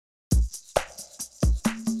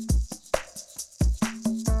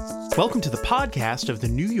Welcome to the podcast of the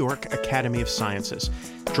New York Academy of Sciences,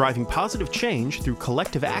 driving positive change through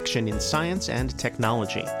collective action in science and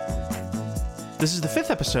technology. This is the fifth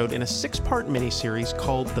episode in a six-part miniseries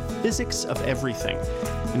called The Physics of Everything,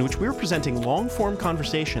 in which we're presenting long-form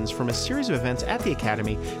conversations from a series of events at the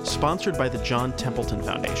Academy sponsored by the John Templeton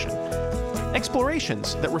Foundation.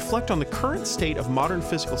 Explorations that reflect on the current state of modern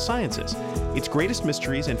physical sciences, its greatest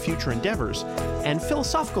mysteries and future endeavors, and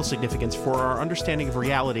philosophical significance for our understanding of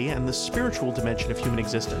reality and the spiritual dimension of human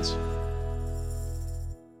existence.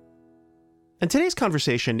 And today's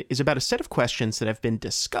conversation is about a set of questions that have been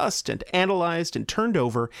discussed and analyzed and turned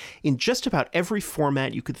over in just about every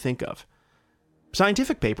format you could think of.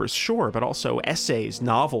 Scientific papers, sure, but also essays,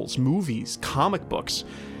 novels, movies, comic books,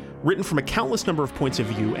 written from a countless number of points of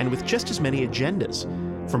view and with just as many agendas,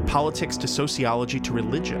 from politics to sociology to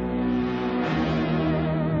religion.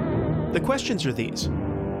 The questions are these.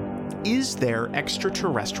 Is there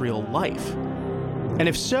extraterrestrial life? And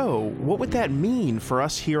if so, what would that mean for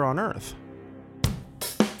us here on Earth?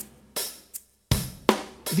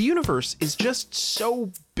 The universe is just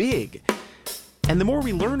so big, and the more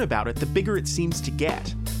we learn about it, the bigger it seems to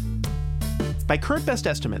get. By current best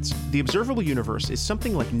estimates, the observable universe is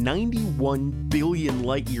something like 91 billion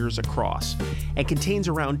light years across and contains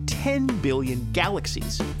around 10 billion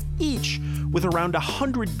galaxies, each with around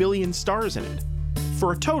 100 billion stars in it,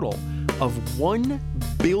 for a total of 1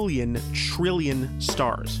 billion trillion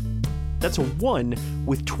stars. That's a 1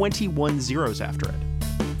 with 21 zeros after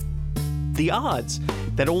it. The odds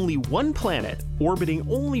that only one planet orbiting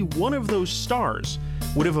only one of those stars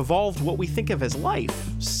would have evolved what we think of as life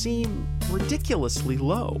seem ridiculously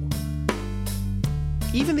low.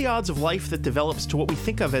 Even the odds of life that develops to what we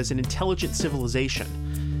think of as an intelligent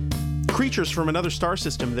civilization, creatures from another star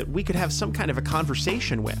system that we could have some kind of a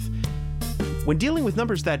conversation with. When dealing with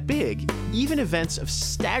numbers that big, even events of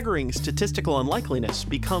staggering statistical unlikeliness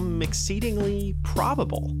become exceedingly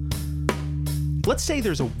probable. Let's say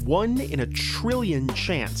there's a 1 in a trillion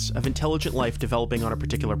chance of intelligent life developing on a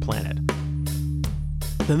particular planet.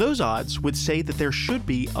 Then those odds would say that there should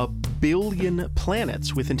be a billion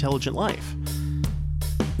planets with intelligent life.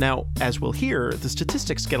 Now, as we'll hear, the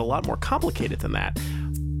statistics get a lot more complicated than that.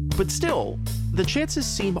 But still, the chances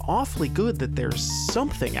seem awfully good that there's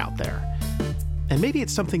something out there. And maybe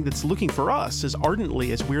it's something that's looking for us as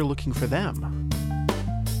ardently as we're looking for them.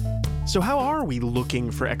 So how are we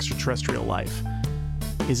looking for extraterrestrial life?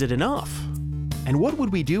 Is it enough? And what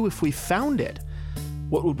would we do if we found it?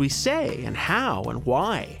 What would we say, and how, and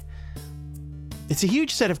why? It's a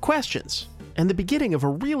huge set of questions, and the beginning of a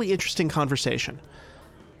really interesting conversation.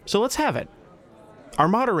 So let's have it. Our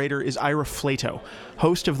moderator is Ira Flatow,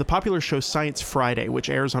 host of the popular show Science Friday, which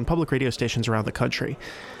airs on public radio stations around the country.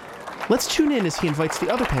 Let's tune in as he invites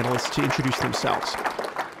the other panelists to introduce themselves.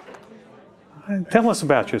 Tell us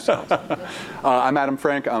about yourself. I'm Adam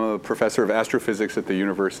Frank. I'm a professor of astrophysics at the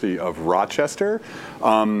University of Rochester.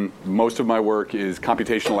 Most of my work is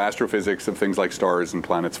computational astrophysics of things like stars and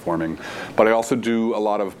planets forming. But I also do a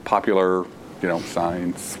lot of popular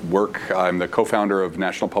science work. I'm the co-founder of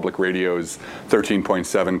National Public Radio's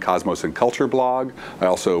 13.7 Cosmos and Culture blog. I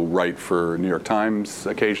also write for New York Times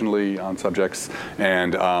occasionally on subjects.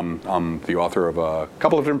 And I'm the author of a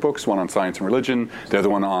couple of different books, one on science and religion, the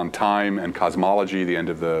other one on time and cosmology, the end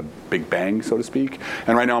of the Big Bang, so to speak.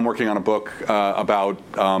 And right now I'm working on a book about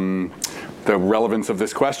the relevance of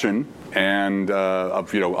this question and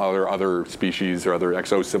of other species or other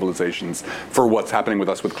exo-civilizations for what's happening with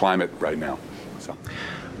us with climate right now. So.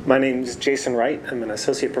 My name is Jason Wright. I'm an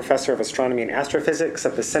associate professor of astronomy and astrophysics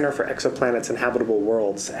at the Center for Exoplanets and Habitable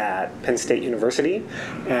Worlds at Penn State University.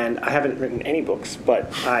 And I haven't written any books,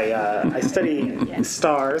 but I study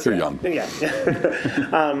stars. You're young. Yeah.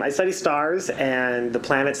 I study stars and the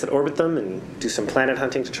planets that orbit them and do some planet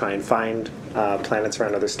hunting to try and find planets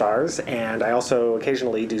around other stars. And I also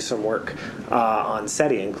occasionally do some work on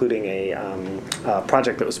SETI, including a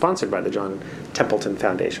project that was sponsored by the John Templeton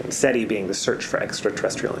Foundation, SETI being the search for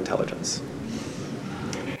extraterrestrial intelligence.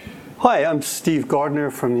 Hi, I'm Steve Gardiner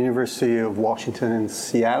from the University of Washington in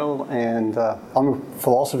Seattle, and I'm a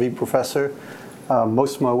philosophy professor.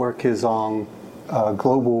 Most of my work is on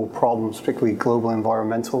global problems, particularly global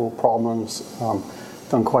environmental problems.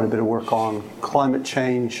 Done quite a bit of work on climate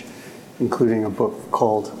change, including a book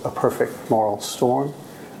called A Perfect Moral Storm.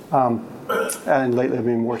 And lately I've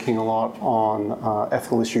been working a lot on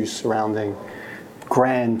ethical issues surrounding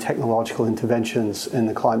grand technological interventions in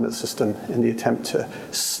the climate system in the attempt to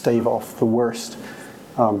stave off the worst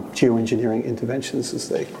geoengineering interventions, as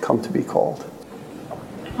they come to be called.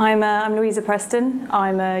 I'm Louisa Preston.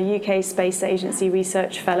 I'm a UK Space Agency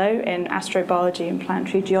Research Fellow in astrobiology and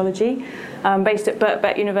planetary geology, based at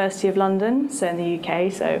Birkbeck University of London, so in the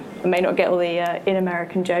UK, so I may not get all the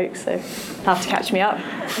in-American jokes, so you'll have to catch me up.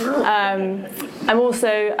 I'm also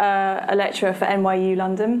a lecturer for NYU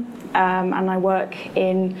London, and I work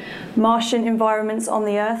in Martian environments on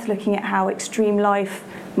the Earth, looking at how extreme life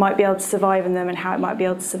might be able to survive in them and how it might be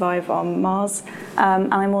able to survive on Mars.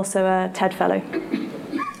 And I'm also a TED Fellow.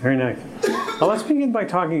 Very nice. Well, let's begin by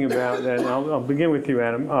talking about, and I'll begin with you,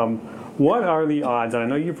 Adam. What are the odds, and I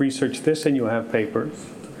know you've researched this and you have papers,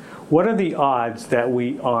 what are the odds that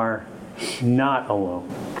we are not alone?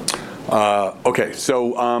 Okay,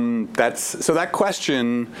 so that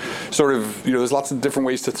question sort of, there's lots of different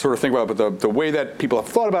ways to sort of think about it, but the way that people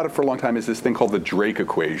have thought about it for a long time is this thing called the Drake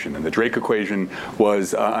equation. And the Drake equation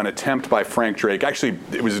was an attempt by Frank Drake, actually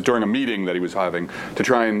it was during a meeting that he was having, to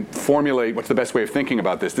try and formulate what's the best way of thinking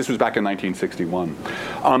about this. This was back in 1961.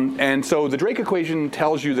 And so the Drake equation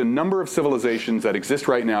tells you the number of civilizations that exist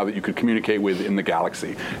right now that you could communicate with in the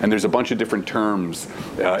galaxy. And there's a bunch of different terms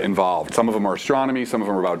involved. Some of them are astronomy, some of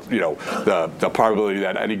them are about, the probability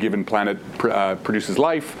that any given planet produces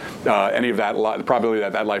life, the probability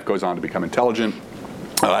that that life goes on to become intelligent.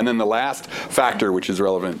 And then the last factor, which is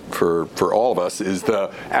relevant for all of us, is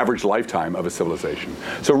the average lifetime of a civilization.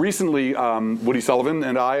 So recently, Woody Sullivan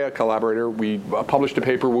and I, a collaborator, we published a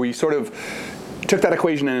paper where we sort of took that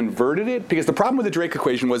equation and inverted it, because the problem with the Drake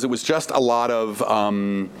equation was it was just a lot of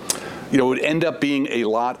it would end up being a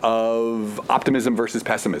lot of optimism versus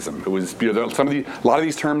pessimism. It was, a lot of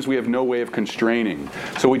these terms we have no way of constraining.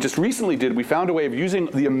 So we just recently we found a way of using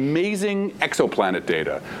the amazing exoplanet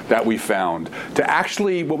data that we found to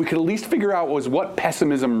actually, what we could at least figure out was what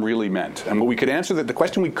pessimism really meant. And what we could answer, the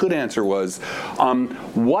question we could answer was,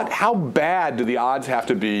 how bad do the odds have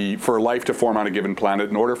to be for life to form on a given planet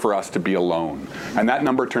in order for us to be alone? And that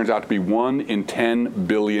number turns out to be 1 in 10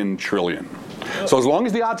 billion trillion. So as long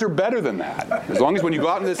as the odds are better than that, as long as when you go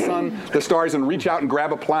out in the sun, the stars, and reach out and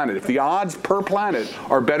grab a planet, if the odds per planet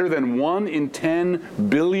are better than 1 in 10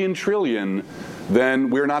 billion trillion,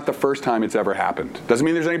 then we're not the first time it's ever happened. Doesn't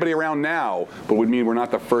mean there's anybody around now, but would mean we're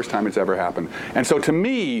not the first time it's ever happened. And so to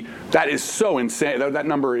me, that is so insane. That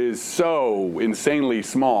number is so insanely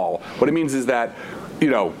small. What it means is that,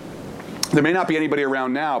 there may not be anybody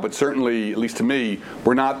around now, but certainly, at least to me,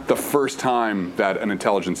 we're not the first time that an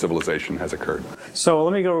intelligent civilization has occurred. So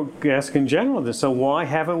let me go ask in general this. So why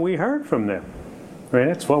haven't we heard from them? Right,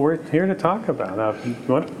 that's what we're here to talk about.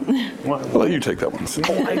 What? I'll let you take that one.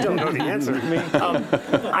 I don't know the answer.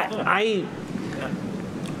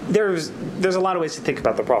 There's a lot of ways to think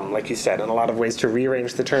about the problem, like you said, and a lot of ways to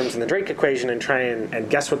rearrange the terms in the Drake equation and try and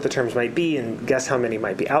guess what the terms might be and guess how many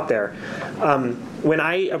might be out there. When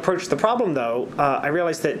I approached the problem, though, I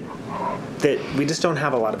realized that we just don't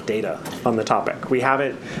have a lot of data on the topic. We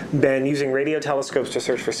haven't been using radio telescopes to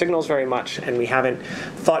search for signals very much, and we haven't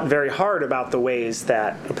thought very hard about the ways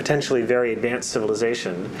that a potentially very advanced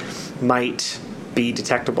civilization might be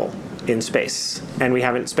detectable in space, and we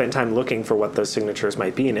haven't spent time looking for what those signatures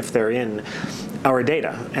might be and if they're in our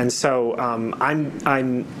data. And so I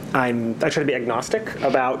try to be agnostic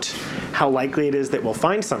about how likely it is that we'll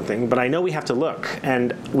find something, but I know we have to look,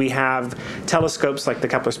 and we have telescopes like the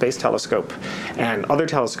Kepler Space Telescope and other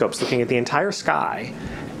telescopes looking at the entire sky,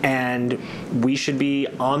 and we should be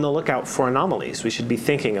on the lookout for anomalies. We should be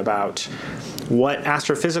thinking about what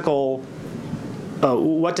astrophysical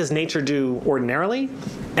what does nature do ordinarily,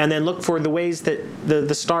 and then look for the ways that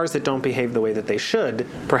the stars that don't behave the way that they should,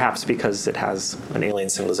 perhaps because it has an alien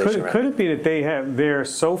civilization. Could it be that they're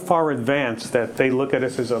so far advanced that they look at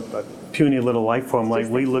us as a puny little life form, like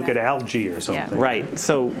we look at algae or something? Yeah. Right.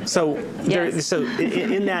 So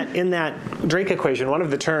in that Drake equation, one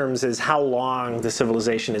of the terms is how long the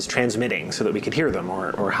civilization is transmitting, so that we could hear them,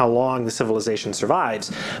 or how long the civilization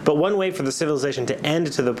survives. But one way for the civilization to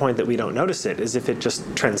end to the point that we don't notice it is if it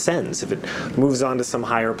just transcends, if it moves on to some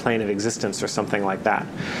higher plane of existence or something like that.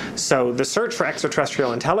 So the search for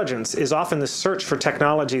extraterrestrial intelligence is often the search for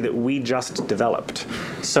technology that we just developed.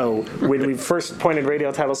 So when we first pointed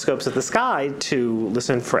radio telescopes at the sky to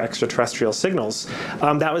listen for extraterrestrial signals,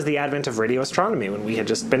 that was the advent of radio astronomy, when we had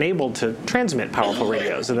just been able to transmit powerful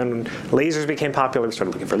radios. And then when lasers became popular, we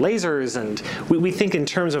started looking for lasers, and we think in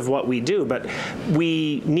terms of what we do, but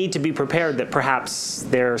we need to be prepared that perhaps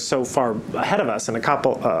they're so far ahead of us. And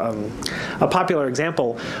a popular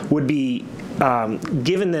example would be,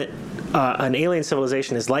 given that an alien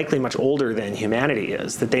civilization is likely much older than humanity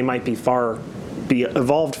is, that they might be far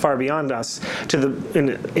evolved far beyond us,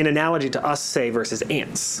 in analogy to us, say, versus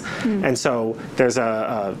ants. And so there's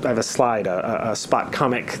I have a slide, a spot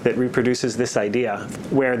comic that reproduces this idea,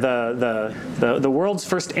 where the world's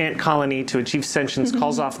first ant colony to achieve sentience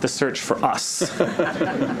calls off the search for us.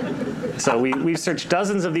 So we've searched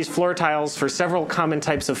dozens of these floor tiles for several common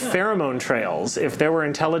types of pheromone trails. If there were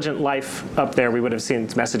intelligent life up there, we would have seen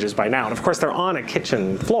messages by now. And of course, they're on a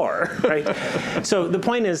kitchen floor, right? So the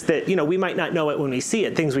point is that, we might not know it when we see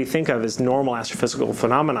it. Things we think of as normal astrophysical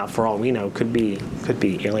phenomena, for all we know, could be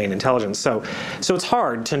alien intelligence. So it's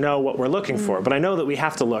hard to know what we're looking for. But I know that we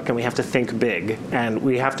have to look and we have to think big, and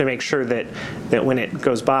we have to make sure that when it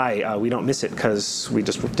goes by, we don't miss it because we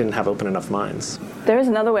just didn't have open enough minds. There is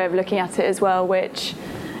another way of looking at it as well, which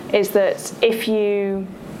is that if you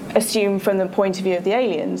assume from the point of view of the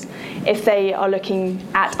aliens, if they are looking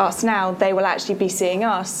at us now, they will actually be seeing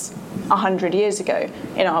us 100 years ago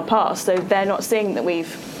in our past. So they're not seeing that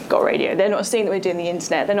we've got radio, they're not seeing that we're doing the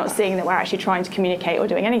internet, they're not seeing that we're actually trying to communicate or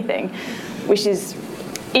doing anything, which is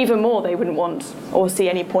even more they wouldn't want or see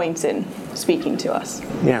any point in speaking to us.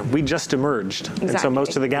 Yeah, we just emerged. Exactly. And so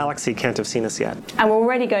most of the galaxy can't have seen us yet. And we're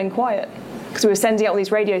already going quiet, because we were sending out all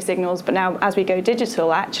these radio signals, but now as we go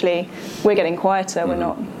digital, actually, we're getting quieter. We're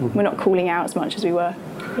not calling out as much as we were.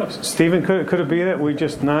 Stephen, could it be that we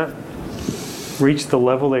just not reached the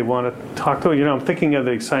level they want to talk to? I'm thinking of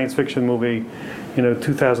the science fiction movie,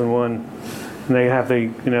 2001, and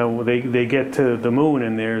they get to the moon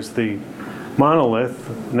and there's the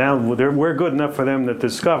monolith. Now we're good enough for them to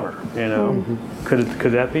discover.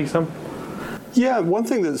 Could that be some? Yeah, one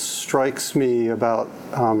thing that strikes me about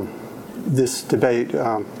this debate,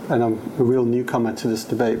 and I'm a real newcomer to this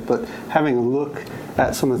debate, but having a look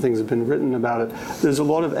at some of the things that have been written about it, there's a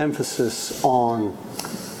lot of emphasis on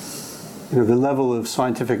the level of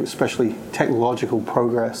scientific, especially technological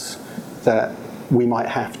progress that we might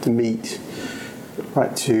have to meet,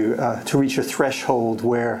 right, to reach a threshold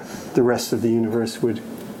where the rest of the universe would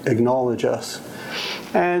acknowledge us.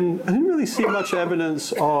 And I didn't really see much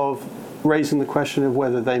evidence of raising the question of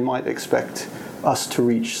whether they might expect us to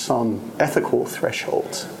reach some ethical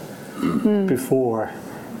thresholds before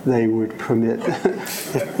they would permit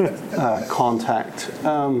contact.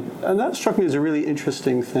 And that struck me as a really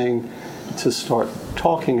interesting thing to start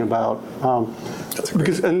talking about.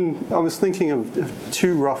 And I was thinking of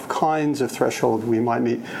two rough kinds of threshold we might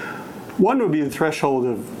meet. One would be the threshold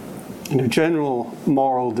of general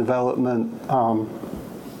moral development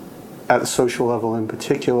at the social level in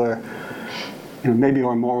particular. Maybe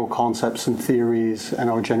our moral concepts and theories and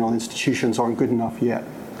our general institutions aren't good enough yet.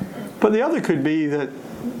 But the other could be that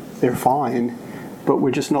they're fine, but we're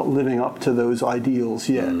just not living up to those ideals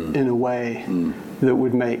yet in a way that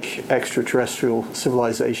would make extraterrestrial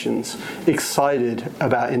civilizations excited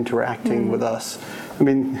about interacting with us. I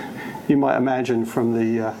mean, you might imagine from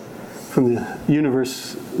the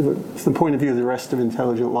universe, from the point of view of the rest of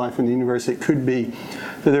intelligent life in the universe, it could be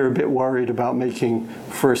that they're a bit worried about making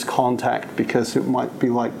first contact because it might be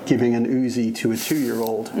like giving an Uzi to a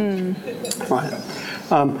 2-year-old. Right.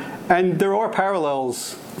 And there are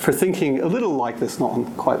parallels for thinking a little like this, not on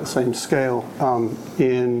quite the same scale,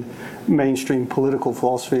 in mainstream political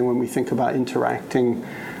philosophy when we think about interacting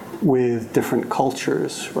with different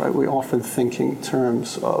cultures, right? We often think in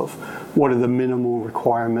terms of what are the minimal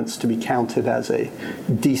requirements to be counted as a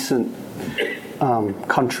decent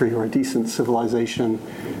country or a decent civilization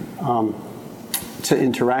to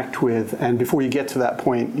interact with. And before you get to that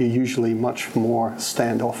point, you're usually much more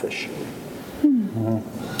standoffish.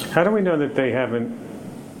 How do we know that they haven't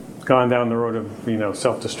gone down the road of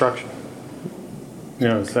self-destruction?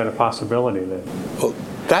 Is that a possibility? Well,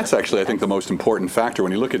 that's actually, I think, the most important factor.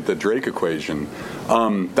 When you look at the Drake equation,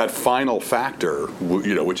 that final factor,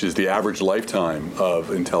 which is the average lifetime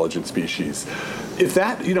of intelligent species, if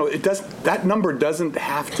that, that number doesn't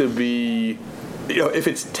have to be, if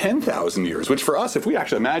it's 10,000 years, which for us, if we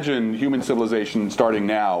actually imagine human civilization starting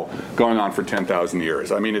now, going on for 10,000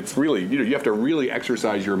 years, I mean, it's really, you have to really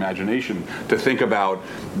exercise your imagination to think about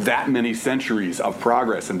that many centuries of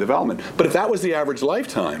progress and development. But if that was the average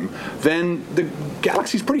lifetime, then the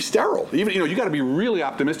galaxy's pretty sterile. Even, you got to be really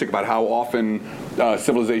optimistic about how often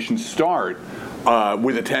civilizations start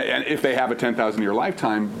with and if they have a 10,000-year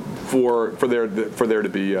lifetime for there to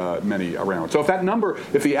be many around. So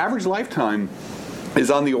if the average lifetime is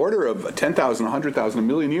on the order of 10,000, 100,000, a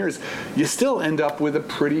million years, you still end up with a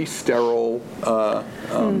pretty sterile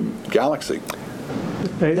galaxy.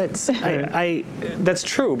 That's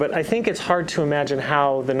true, but I think it's hard to imagine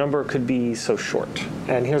how the number could be so short.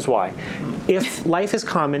 And here's why. If life is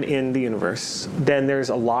common in the universe, then there's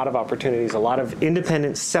a lot of opportunities, a lot of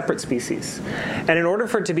independent, separate species. And in order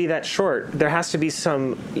for it to be that short, there has to be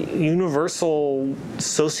some universal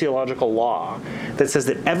sociological law that says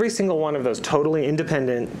that every single one of those totally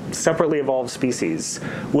independent, separately evolved species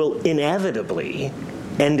will inevitably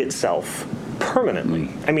end itself permanently.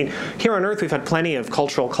 I mean, here on Earth, we've had plenty of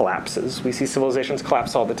cultural collapses. We see civilizations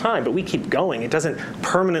collapse all the time, but we keep going. It doesn't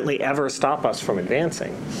permanently ever stop us from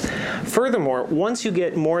advancing. Furthermore, once you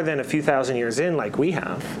get more than a few thousand years in, like we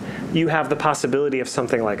have, you have the possibility of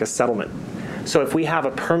something like a settlement. So if we have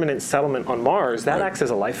a permanent settlement on Mars, that acts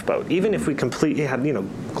as a lifeboat. Even if we completely had,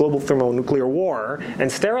 global thermonuclear war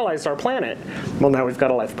and sterilized our planet, well, now we've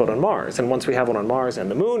got a lifeboat on Mars. And once we have one on Mars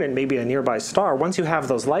and the Moon and maybe a nearby star, once you have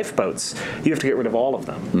those lifeboats, you have to get rid of all of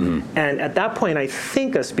them. Mm-hmm. And at that point, I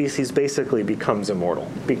think a species basically becomes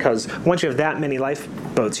immortal. Because once you have that many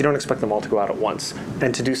lifeboats, you don't expect them all to go out at once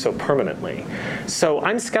and to do so permanently. So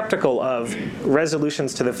I'm skeptical of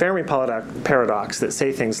resolutions to the Fermi paradox that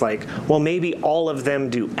say things like, well, maybe all of them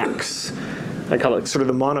do X. I call it sort of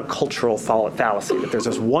the monocultural fallacy, that there's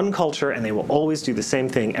this one culture and they will always do the same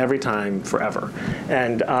thing every time, forever.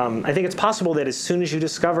 And I think it's possible that as soon as you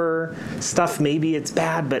discover stuff, maybe it's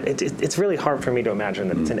bad, but it's really hard for me to imagine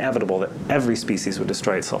that it's inevitable that every species would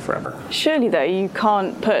destroy itself forever. Surely, though, you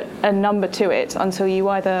can't put a number to it until you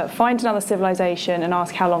either find another civilization and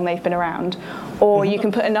ask how long they've been around, or you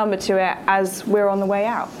can put a number to it as we're on the way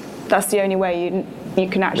out. That's the only way you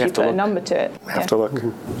can actually put a number to it. We have to look.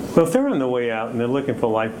 Well, if they're on the way out and they're looking for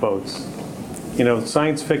lifeboats,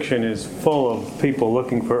 science fiction is full of people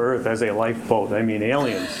looking for Earth as a lifeboat. I mean,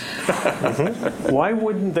 aliens. Why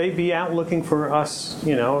wouldn't they be out looking for us?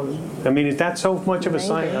 Is that so much of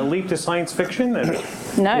a leap to science fiction?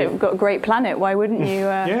 No, we've got a great planet. Why wouldn't you?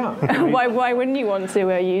 Why wouldn't you want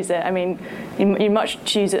to use it? I mean, you'd much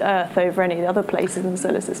choose Earth over any of the other places in the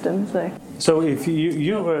solar system. So if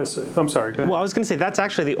I'm sorry. Go ahead. Well, I was going to say that's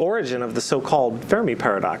actually the origin of the so-called Fermi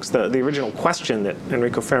paradox. The original question that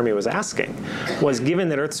Enrico Fermi was asking was, given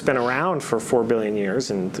that Earth's been around for 4 billion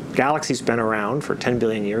years and the galaxy's been around for 10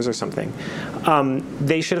 billion years or something,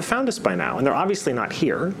 they should have found us by now, and they're obviously not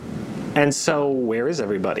here. And so, where is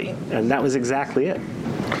everybody? And that was exactly it.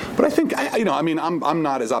 But I think, I'm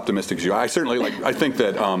not as optimistic as you. I certainly I think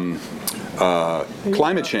that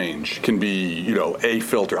climate change can be, a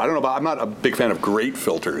filter. I don't know about, I'm not a big fan of great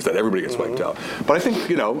filters that everybody gets wiped out. But I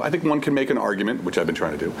think one can make an argument, which I've been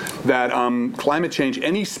trying to do, that climate change,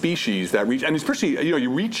 any species that reach, and especially,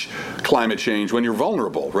 you reach climate change when you're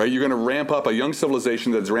vulnerable, right? You're going to ramp up a young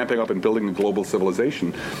civilization that's ramping up and building a global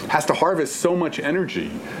civilization, has to harvest so much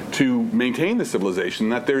energy to maintain the civilization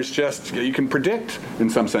that there's just, you can predict in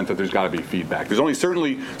some sense that there's got to be feedback. There's only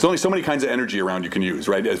so many kinds of energy around you can use,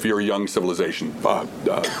 right? If you're a young civilization,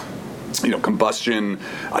 combustion,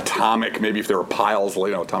 atomic, maybe if there are piles,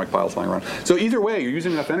 atomic piles lying around. So either way, you're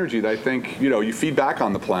using enough energy that I think, you feed back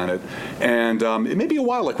on the planet. And it may be a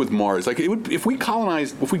while, like with Mars. If we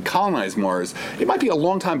colonize Mars, it might be a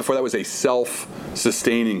long time before that was a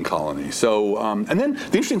self-sustaining colony. So, and then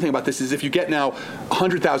the interesting thing about this is if you get now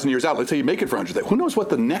 100,000 years out, let's say you make it for 100,000, who knows what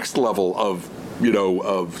the next level of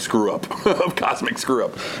screw up, of cosmic screw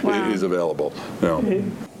up is available.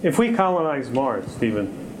 If we colonize Mars,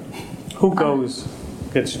 Stephen, who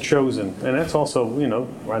gets chosen? And that's also,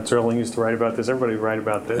 Rod Serling used to write about this. Everybody write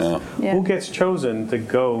about this. Yeah. Who gets chosen to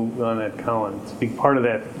go on that colony, to be part of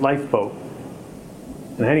that lifeboat?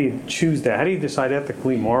 And how do you choose that? How do you decide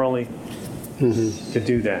ethically, morally to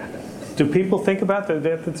do that? Do people think about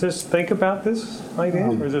that? Just think about this idea,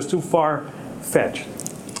 or is this too far fetched?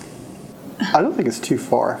 I don't think it's too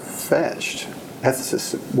far fetched.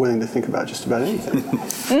 Ethicists are willing to think about just about anything.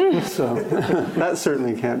 So that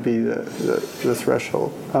certainly can't be the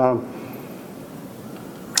threshold.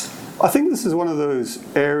 I think this is one of those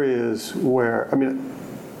areas where,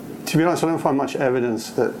 to be honest, I don't find much evidence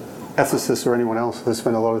that ethicists or anyone else has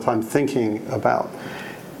spent a lot of time thinking about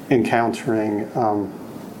encountering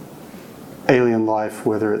alien life,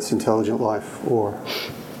 whether it's intelligent life or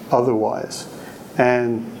otherwise.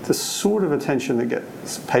 And the sort of attention that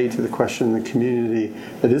gets paid to the question in the community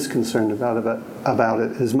that is concerned about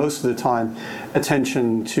it is most of the time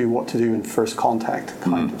attention to what to do in first contact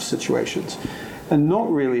kind of situations, and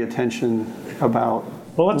not really attention about.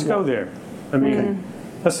 Well, let's go there.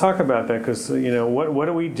 Let's talk about that, because what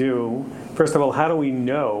do we do? First of all, how do we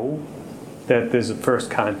know that there's a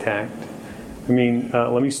first contact?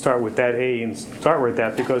 Let me start with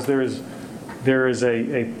that because there is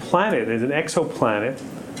a planet, there's an exoplanet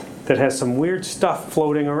that has some weird stuff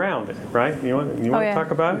floating around it, right? You want to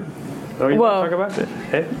talk about it? Oh, you want to talk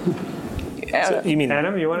about it? So you mean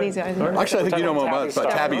Adam? You want these guys. to? Actually, I think you know more about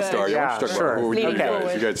Tabby Star. Yeah, sure. You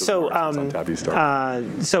guys on Tabby Star.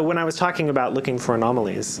 So when I was talking about looking for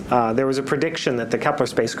anomalies, there was a prediction that the Kepler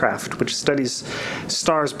spacecraft, which studies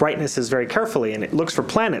stars' brightnesses very carefully, and it looks for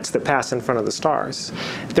planets that pass in front of the stars.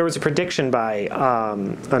 There was a prediction by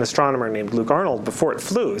an astronomer named Luke Arnold before it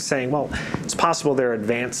flew, saying, well, it's possible there are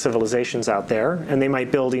advanced civilizations out there, and they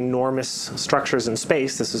might build enormous structures in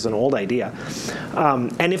space. This is an old idea.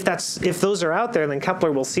 And if those are out there, then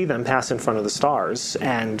Kepler will see them pass in front of the stars,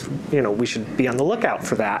 and we should be on the lookout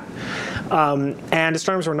for that. And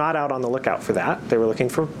astronomers were not out on the lookout for that. They were looking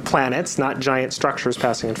for planets, not giant structures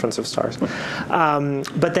passing in front of stars.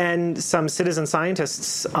 But then some citizen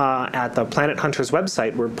scientists at the Planet Hunters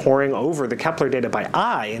website were poring over the Kepler data by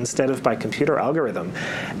eye instead of by computer algorithm,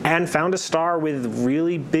 and found a star with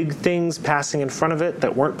really big things passing in front of it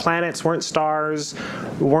that weren't planets, weren't stars,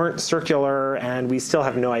 weren't circular, and we still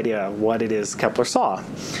have no idea what it is Kepler saw.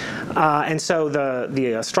 And so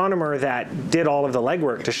the astronomer that did all of the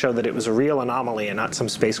legwork to show that it was a real anomaly and not some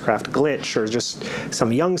spacecraft glitch or just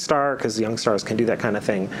some young star, because young stars can do that kind of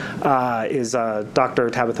thing, is Dr.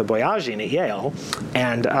 Tabitha Boyajian at Yale.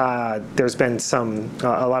 And there's been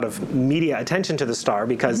a lot of media attention to the star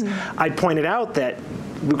because I pointed out that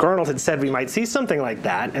Luke Arnold had said we might see something like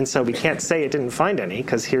that, and so we can't say it didn't find any,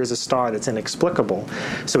 because here's a star that's inexplicable.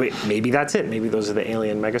 So maybe that's it. Maybe those are the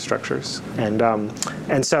alien megastructures.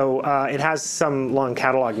 And so it has some long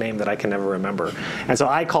catalog name that I can never remember. And so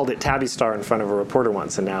I called it Tabby Star in front of a reporter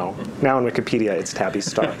once, and now in Wikipedia it's Tabby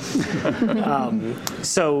Star.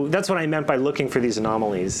 So that's what I meant by looking for these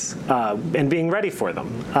anomalies and being ready for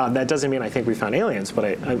them. That doesn't mean I think we found aliens,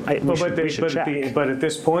 but we should check. But at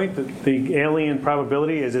this point, the alien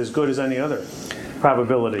probability is as good as any other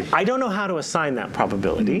probability. I don't know how to assign that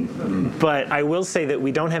probability, but I will say that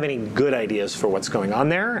we don't have any good ideas for what's going on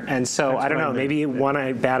there, and so I don't know. Maybe one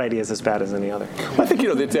bad idea is as bad as any other. Well, I think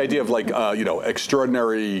the idea of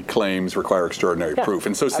extraordinary claims require extraordinary proof,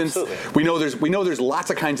 and so since we know there's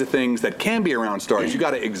lots of kinds of things that can be around stars, you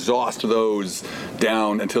got to exhaust those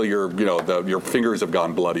down until your fingers have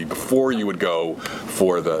gone bloody before you would go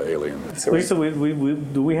for the alien. Lisa,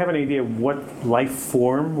 do we have an idea of what life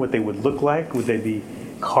form, what they would look like? Would they be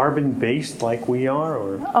carbon-based like we are,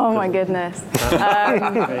 or? Oh my goodness,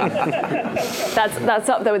 that's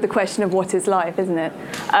up there with the question of what is life, isn't it?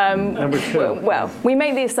 Number two. Well, we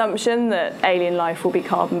make the assumption that alien life will be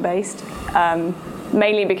carbon-based,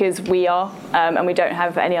 mainly because we are, and we don't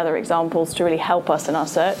have any other examples to really help us in our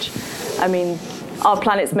search. I mean, our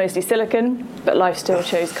planet's mostly silicon, but life still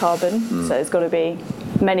chose carbon, so there's got to be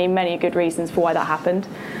many, many good reasons for why that happened.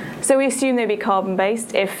 So we assume they'll be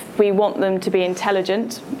carbon-based. If we want them to be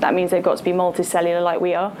intelligent, that means they've got to be multicellular like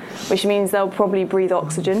we are, which means they'll probably breathe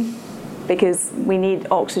oxygen, because we need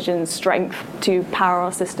oxygen strength to power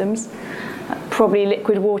our systems. Probably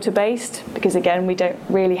liquid water-based, because again, we don't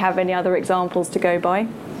really have any other examples to go by.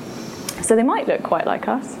 So they might look quite like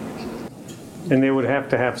us. And they would have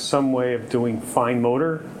to have some way of doing fine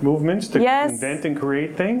motor movements to invent and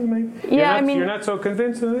create things, maybe? You're not so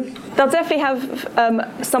convinced of this? They'll definitely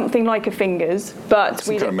have something like a fingers, but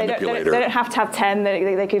they don't have to have 10.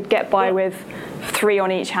 They could get by with 3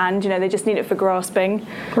 on each hand. They just need it for grasping.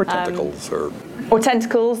 Or tentacles. Or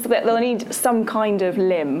tentacles. They'll need some kind of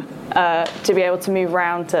limb to be able to move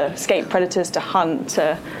around, to escape predators, to hunt,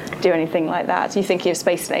 to do anything like that. You think of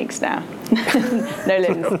space snakes now. No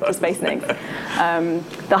limbs for space snakes.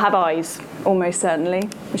 They'll have eyes, almost certainly,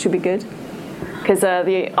 which would be good. Because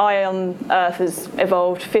the eye on Earth has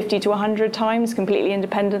evolved 50 to 100 times completely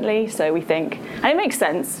independently. So we think, and it makes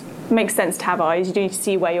sense. It makes sense to have eyes. You do need to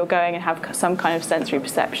see where you're going and have some kind of sensory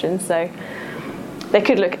perception. So they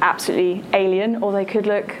could look absolutely alien, or they could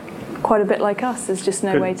look quite a bit like us. There's just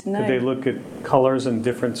no way to know. Could they look at colors in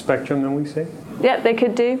different spectrum than we see? Yeah, they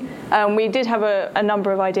could do. We did have a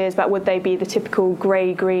number of ideas about would they be the typical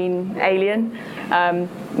grey-green alien.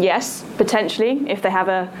 Yes, potentially, if they have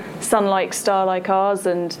a sun-like star like ours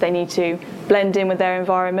and they need to blend in with their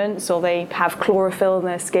environments, or they have chlorophyll in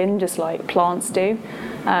their skin just like plants do.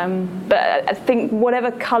 But I think whatever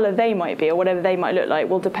colour they might be or whatever they might look like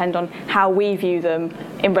will depend on how we view them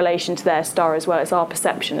in relation to their star as well. It's our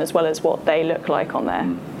perception as well as what they look like on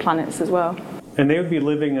their planets as well. and they would be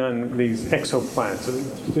living on these exoplanets.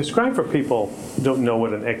 So describe for people who don't know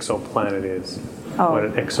what an exoplanet is. Oh, What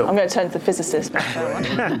an I'm going to turn to the physicist. An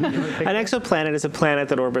exoplanet is a planet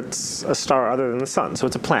that orbits a star other than the sun, so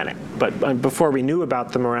it's a planet. But before we knew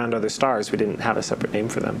about them around other stars, we didn't have a separate name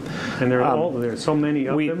for them. And there's so many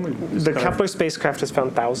of them. The Kepler spacecraft has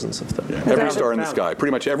found thousands of them. Yeah. Every star in the sky,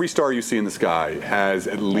 pretty much every star you see in the sky has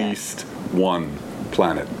at least one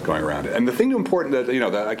planet going around it. And the thing important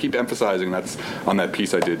that I keep emphasizing, that's on that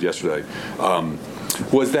piece I did yesterday,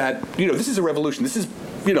 was that this is a revolution. This is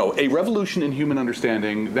a revolution in human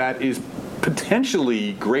understanding that is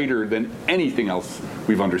potentially greater than anything else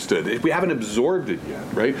we've understood. We haven't absorbed it yet,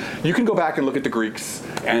 right? You can go back and look at the Greeks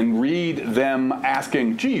and read them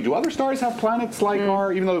asking, gee, do other stars have planets like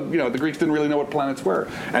our, even though, the Greeks didn't really know what planets were.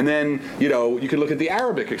 And then, you can look at the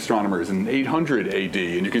Arabic astronomers in 800 AD,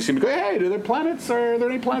 and you can see them go, hey, are there any planets around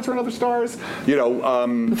other stars?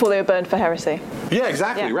 Before they were burned for heresy. Yeah,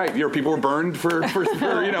 exactly, right. People were burned for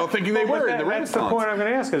thinking they were in the Renaissance. That's the point I'm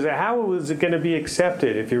going to ask, is how is it going to be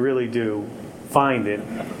accepted if you really do find it?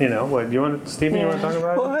 Stephen, you want to talk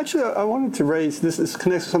about it? Well, actually, I wanted to raise, this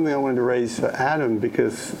connects to something I wanted to raise for Adam,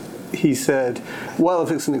 because he said, well,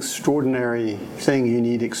 if it's an extraordinary thing, you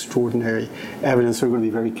need extraordinary evidence. We're going to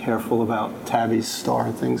be very careful about Tabby's star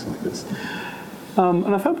and things like this.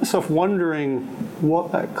 And I found myself wondering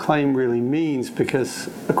what that claim really means, because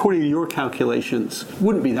according to your calculations,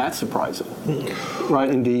 wouldn't be that surprising, right?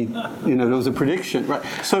 Indeed, there was a prediction, right?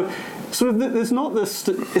 So sort of there's not this,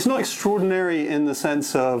 it's not extraordinary in the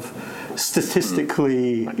sense of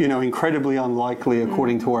statistically, incredibly unlikely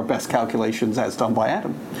according to our best calculations as done by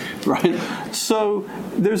Adam, right? So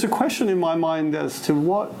there's a question in my mind as to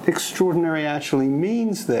what extraordinary actually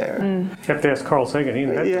means there. You have to ask Carl Sagan. He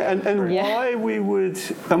invented it.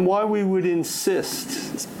 And why we would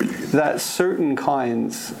insist that certain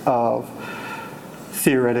kinds of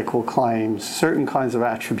theoretical claims, certain kinds of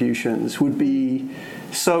attributions would be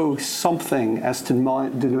so something as to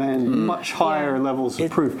demand much higher levels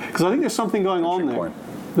of proof. Because I think there's something going on there. Point.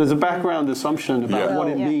 There's a background assumption about what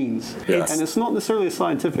it means. Yes. And it's not necessarily a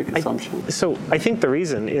scientific assumption. So I think the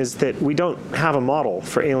reason is that we don't have a model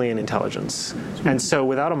for alien intelligence. And so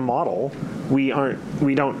without a model, we aren't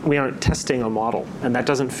testing a model, and that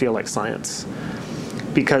doesn't feel like science.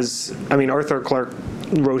 Because Arthur Clarke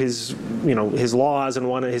wrote his laws, and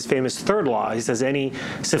one of his famous third law, he says any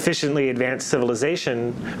sufficiently advanced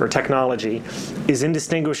civilization or technology is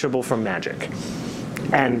indistinguishable from magic.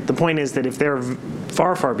 And the point is that if they're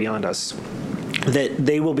far, far beyond us, that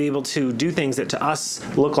they will be able to do things that to us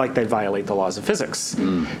look like they violate the laws of physics.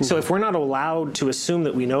 So if we're not allowed to assume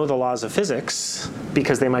that we know the laws of physics,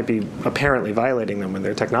 because they might be apparently violating them with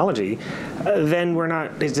their technology, then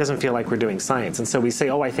it doesn't feel like we're doing science. And so we say,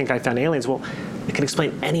 I think I found aliens. Well, it can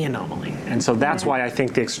explain any anomaly. And so that's why I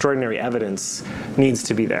think the extraordinary evidence needs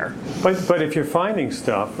to be there. But if you're finding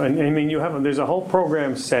stuff, and there's a whole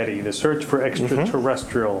program, SETI, the Search for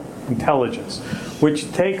Extraterrestrial Intelligence,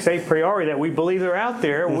 which takes a priori that we believe they're out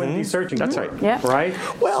there, wouldn't be searching. That's for right. it, Yeah. Right?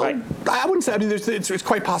 Well, Right. I wouldn't say, it's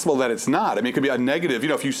quite possible that it's not. It could be a negative,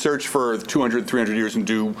 if you search for 200, 300 years and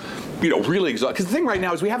do, really exhaustive, because the thing right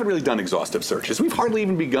now is we haven't really done exhaustive searches. We've hardly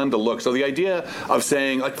even begun to look. So the idea of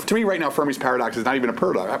saying, to me right now, Fermi's paradox is not even a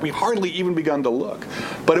paradox. We've hardly even begun to look.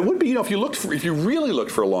 But it would be, if you really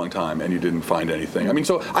looked for a long time and you didn't find anything.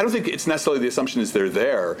 So I don't think it's necessarily the assumption is they're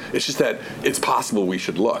there. It's just that it's possible we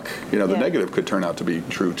should look. The negative could turn out to be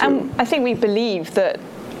true too. I think we believe that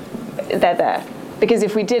they're there. Because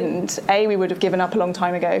if we didn't, we would have given up a long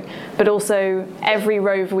time ago. But also, every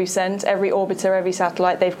rover we've sent, every orbiter, every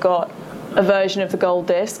satellite, they've got a version of the gold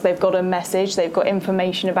disk, they've got a message, they've got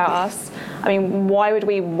information about us. Why would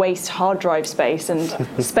we waste hard drive space and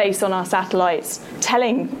space on our satellites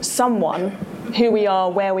telling someone who we are,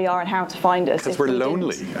 where we are, and how to find us? Because we're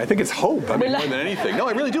lonely. I think it's hope. More than anything. No,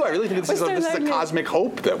 I really do. I really think this is a cosmic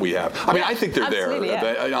hope that we have. I think they're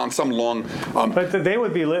there on some long. But they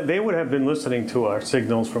would have been listening to our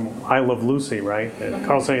signals from I Love Lucy, right? And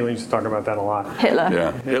Carl Sagan used to talk about that a lot. Hitler.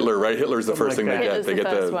 Yeah, Hitler, right? Hitler's the first thing they get. They get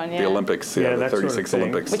the Olympics, the 36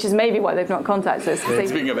 Olympics. Which is maybe why they've not contacted us.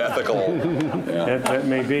 Speaking of ethical. That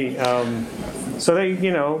may be. So they,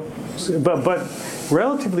 but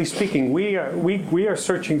relatively speaking, we are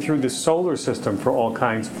searching through the solar system for all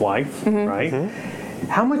kinds of life, right?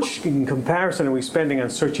 How much in comparison are we spending on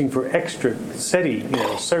searching for SETI,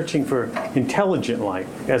 searching for intelligent life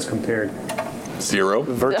as compared? Zero.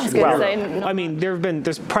 There's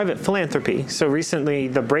private philanthropy. So recently,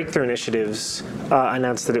 the Breakthrough Initiatives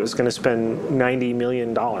announced that it was going to spend $90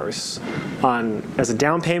 million as a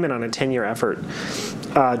down payment on a 10-year effort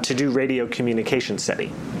to do radio communication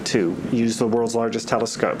SETI, to use the world's largest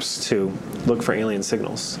telescopes to look for alien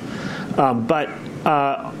signals. But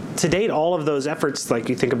to date, all of those efforts, like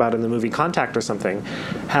you think about in the movie Contact or something,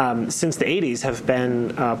 since the 80s have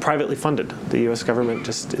been privately funded. The U.S. government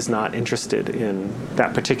just is not interested in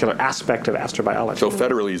that particular aspect of astrobiology. So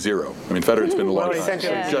federally zero. I mean, federally it's been a long time.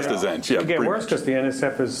 Essentially, Just as ends. Yeah, It'll get worse because the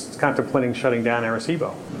NSF is contemplating shutting down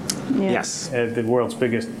Arecibo, Yes. the world's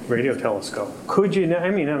biggest radio telescope. Could you?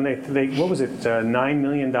 I mean, they what was it? $9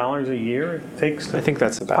 million a year it takes. I think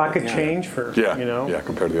that's about pocket it, yeah. change for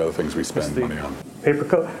compared to the other things we spend money on. Paper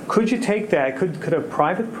coat. Could you take that? Could a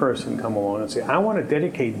private person come along and say, I want to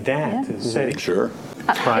dedicate that to SETI? Sure.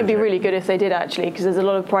 It'd be really good if they did, actually, because there's a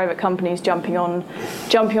lot of private companies jumping on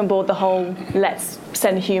board the whole let's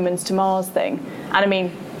send humans to Mars thing. And I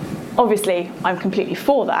mean, obviously, I'm completely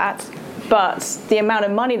for that, but the amount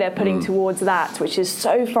of money they're putting towards that, which is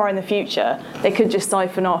so far in the future, they could just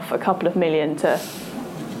siphon off a couple of million to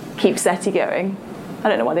keep SETI going. I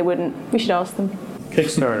don't know why they wouldn't. We should ask them.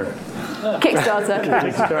 Kickstarter.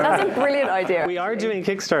 Kickstarter. That's a brilliant idea. We are doing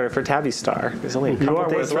Kickstarter for Tabby Star. There's only a couple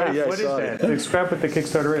days left. What is that? Describe what the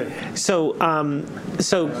Kickstarter is. So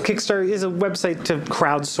Kickstarter is a website to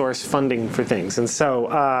crowdsource funding for things. And so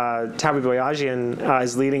Tabby Boyajian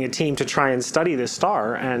is leading a team to try and study this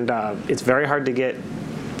star. And it's very hard to get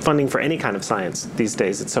funding for any kind of science these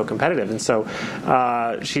days. It's so competitive. And so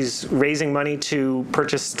she's raising money to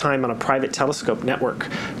purchase time on a private telescope network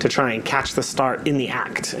to try and catch the star in the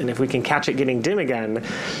act. And if we can catch it getting dim again,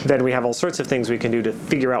 then we have all sorts of things we can do to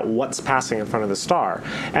figure out what's passing in front of the star.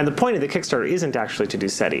 And the point of the Kickstarter isn't actually to do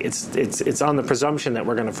SETI. It's on the presumption that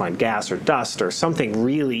we're going to find gas or dust or something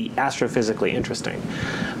really astrophysically interesting.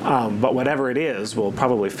 But whatever it is, we'll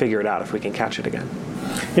probably figure it out if we can catch it again.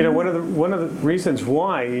 You know, one of the reasons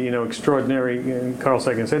why, extraordinary, and Carl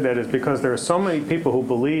Sagan said that, is because there are so many people who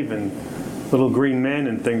believe in little green men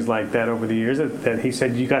and things like that over the years that he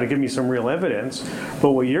said, you got to give me some real evidence.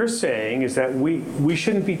 But what you're saying is that we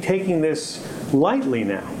shouldn't be taking this lightly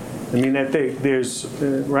now. I mean, that there's,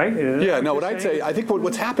 right? Yeah, no, what I'd say, I think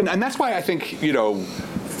what's happened, and that's why I think,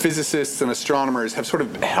 physicists and astronomers have sort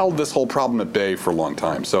of held this whole problem at bay for a long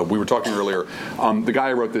time. So we were talking earlier, the guy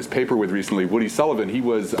I wrote this paper with recently, Woody Sullivan, he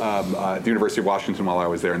was at the University of Washington while I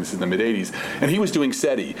was there, and this is in the mid-'80s, and he was doing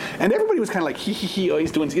SETI. And everybody was kind of like, oh,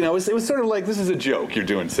 he's doing, it was sort of like, this is a joke, you're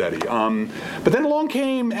doing SETI. But then along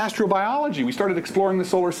came astrobiology. We started exploring the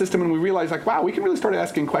solar system, and we realized, like, wow, we can really start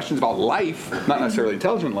asking questions about life, not necessarily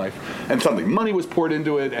intelligent life. And suddenly money was poured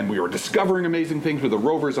into it, and we were discovering amazing things with the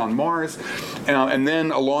rovers on Mars. And then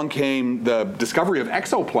along came the discovery of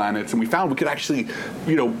exoplanets, and we found we could actually,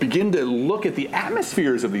 begin to look at the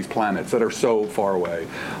atmospheres of these planets that are so far away.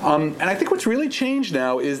 And I think what's really changed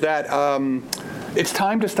now is that it's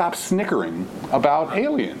time to stop snickering about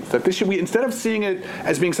aliens. That this should be, instead of seeing it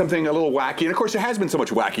as being something a little wacky, and of course there has been so much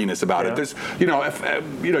wackiness about it. There's,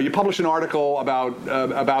 if you publish an article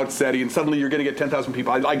about SETI, and suddenly you're going to get 10,000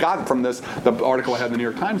 people. I got from this the article I had in the New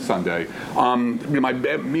York Times Sunday. My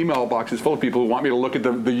email box is full of people who want me to look at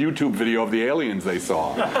the YouTube video of the aliens they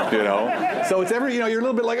saw. So it's you're a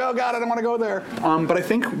little bit like, oh God, I don't want to go there. But I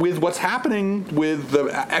think with what's happening with the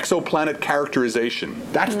exoplanet characterization,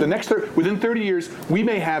 that's the next within 30 years. We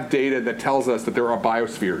may have data that tells us that there are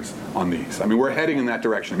biospheres on these. I mean, we're heading in that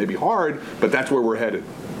direction. It may be hard, but that's where we're headed.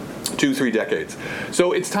 2-3 decades.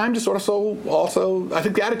 So it's time to sort of also, I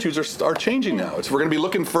think the attitudes are changing now. If we're going to be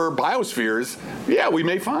looking for biospheres, yeah, we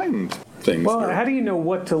may find things. Well, how do you know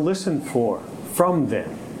what to listen for from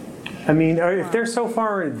them? I mean, if they're so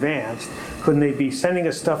far advanced, couldn't they be sending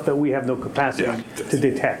us stuff that we have no capacity to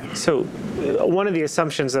detect? So one of the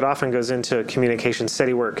assumptions that often goes into communication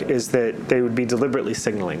SETI work is that they would be deliberately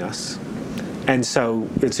signaling us. And so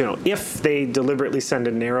it's, if they deliberately send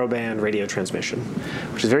a narrowband radio transmission,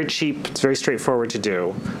 which is very cheap, it's very straightforward to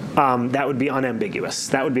do, that would be unambiguous.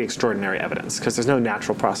 That would be extraordinary evidence, because there's no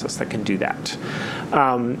natural process that can do that.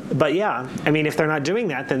 But yeah, I mean, if they're not doing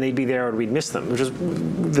that, then they'd be there and we'd miss them. Which is,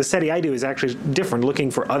 the SETI I do is actually different,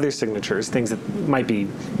 looking for other signatures, things that might be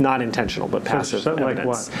not intentional but passive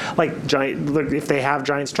evidence. Like what? Like if they have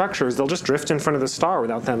giant structures, they'll just drift in front of the star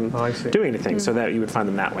without them doing anything, so that you would find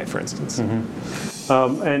them that way, for instance. Mm-hmm.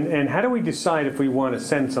 And how do we decide if we want to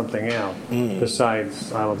send something out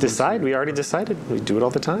besides I Love Lucy? Decide? We already decided. We do it all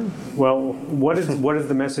the time. Well, what is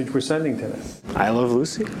the message we're sending to them? I love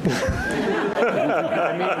Lucy.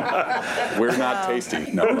 We're not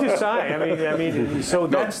tasty. No. Who decide? I mean, so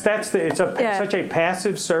that's such a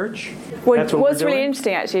passive search. What's really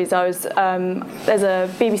interesting actually is there's a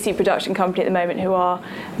BBC production company at the moment who are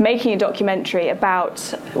making a documentary about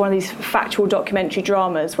one of these factual documentary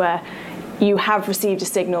dramas where you have received a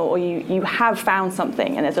signal or you have found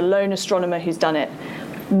something and there's a lone astronomer who's done it,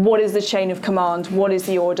 what is the chain of command? What is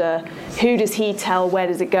the order? Who does he tell? Where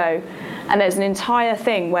does it go? And there's an entire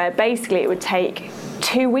thing where basically it would take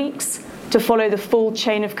 2 weeks to follow the full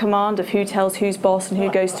chain of command of who tells who's boss and who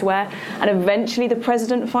goes to where, and eventually the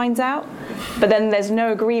president finds out. But then there's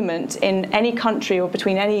no agreement in any country or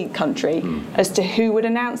between any country as to who would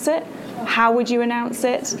announce it. How would you announce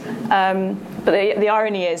it? But the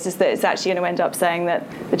irony is that it's actually going to end up saying that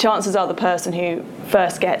the chances are the person who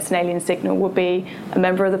first gets an alien signal would be a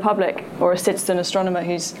member of the public or a citizen astronomer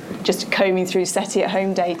who's just combing through SETI at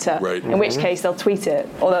home data. Right. In which case they'll tweet it,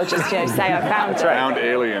 or they'll just say I found it. Found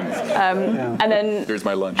aliens. And then Here's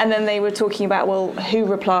my lunch. And then they were talking about, well, who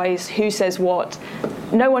replies, who says what.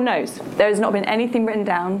 No one knows. There has not been anything written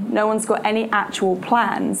down. No one's got any actual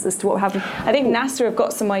plans as to what happened. I think NASA have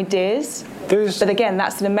got some ideas, but again,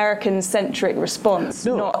 that's an American-centric response,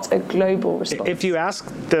 not a global response. If you ask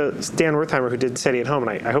the Dan Wertheimer, who did SETI at home,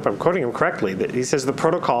 and I hope I'm quoting him correctly, that he says the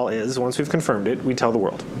protocol is, once we've confirmed it, we tell the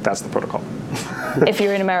world. That's the protocol. If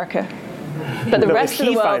you're in America. But the rest of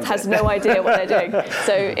the world has no idea what they're doing.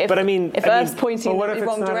 So if Earth's pointing in the wrong direction. What if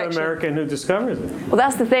it's not an American who discovers it? Well,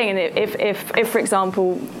 that's the thing. And if, for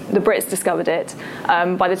example, the Brits discovered it,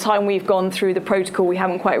 by the time we've gone through the protocol we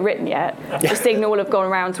haven't quite written yet, the signal will have gone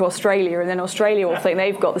around to Australia, and then Australia will think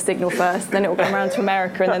they've got the signal first, then it will go around to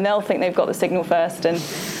America, and then they'll think they've got the signal first. And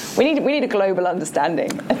we need a global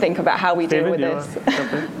understanding, I think, about how we deal with this.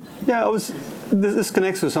 Yeah, this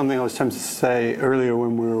connects with something I was tempted to say earlier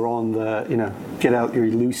when we were on the, get out your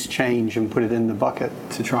loose change and put it in the bucket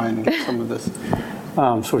to try and get some of this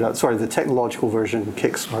sorted out. Sorry, the technological version,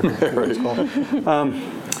 Kickstarter.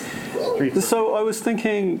 So I was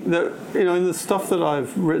thinking that, in the stuff that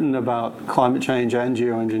I've written about climate change and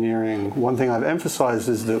geoengineering, one thing I've emphasized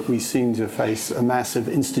is that we seem to face a massive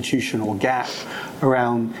institutional gap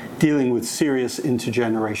around dealing with serious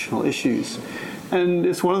intergenerational issues. And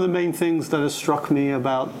it's one of the main things that has struck me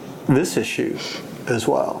about this issue as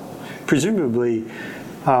well. Presumably,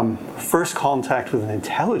 first contact with an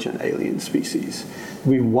intelligent alien species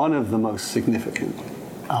will be one of the most significant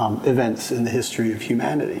events in the history of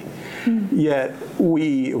humanity. Yet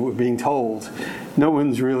we're being told no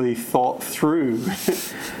one's really thought through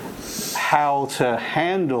how to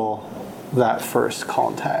handle that first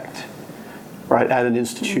contact, right, at an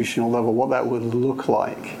institutional level, what that would look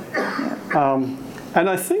like. And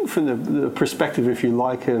I think from the perspective, if you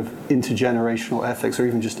like, of intergenerational ethics or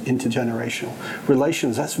even just intergenerational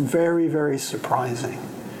relations, that's very, very surprising,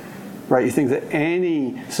 right? You think that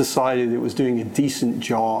any society that was doing a decent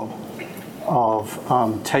job of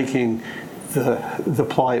taking the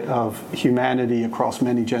plight of humanity across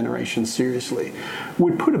many generations seriously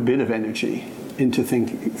would put a bit of energy into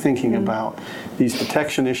thinking about these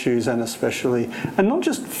detection issues, and not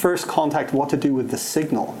just first contact, what to do with the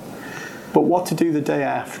signal, but what to do the day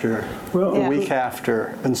after, the week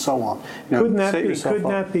after, and so on. Couldn't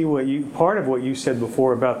that be part of what you said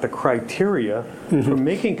before about the criteria for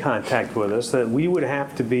making contact with us, that we would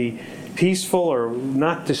have to be peaceful or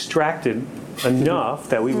not distracted enough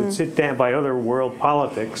that we would sit down by other world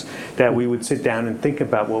politics, that we would sit down and think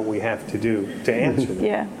about what we have to do to answer them?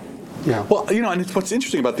 Yeah. Yeah. Well, and it's what's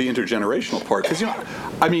interesting about the intergenerational part, because,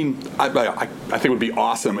 I think it would be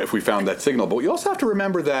awesome if we found that signal, but you also have to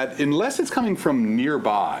remember that unless it's coming from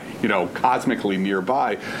nearby, cosmically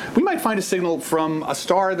nearby, we might find a signal from a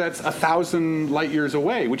star that's 1,000 light years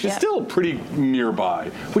away, which is still pretty nearby,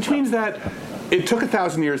 which means that it took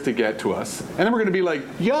 1,000 years to get to us, and then we're going to be like,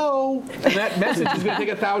 yo, and that message is going to take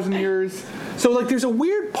 1,000 years. So, there's a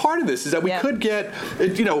weird part of this is that we could get, we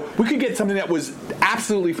could get something that was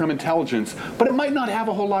absolutely from intelligence, but it might not have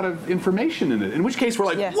a whole lot of information in it. In which case, we're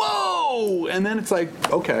like, whoa, and then it's like,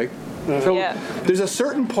 okay. So there's a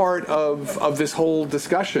certain part of this whole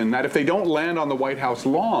discussion that if they don't land on the White House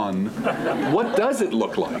lawn, what does it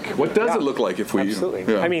look like? What does it look like if we...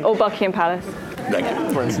 Absolutely. Or Buckingham Palace. Thank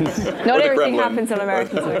you. For instance. Not everything happens on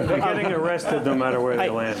American soil. They're getting arrested no matter where they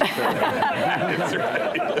land. That's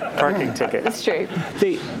right. Parking ticket. It's true.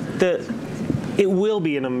 It will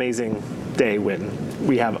be an amazing day when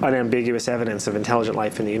we have unambiguous evidence of intelligent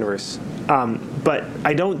life in the universe. But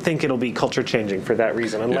I don't think it'll be culture changing for that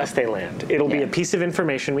reason unless they land. It'll be a piece of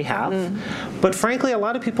information we have. But frankly, a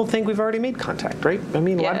lot of people think we've already made contact, right? I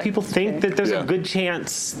mean, a lot of people think that there's a good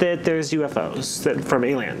chance that there's UFOs from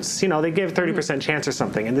aliens. They give 30% chance or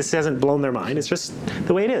something, and this hasn't blown their mind. It's just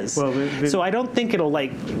the way it is. Well, so I don't think it'll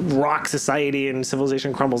rock society and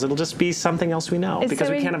civilization crumbles. It'll just be something else we know because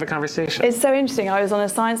we can't have a conversation. It's so interesting. I was on a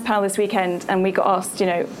science panel this weekend, and we got asked,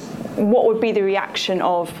 what would be the reaction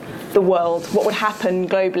of the world, what would happen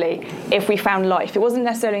globally if we found life. It wasn't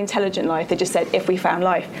necessarily intelligent life, they just said if we found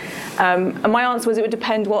life. And my answer was it would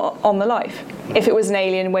depend on the life. If it was an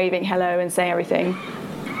alien waving hello and saying everything,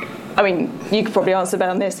 I mean, you could probably answer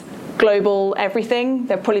better on this. Global everything,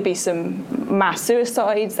 there'll probably be some mass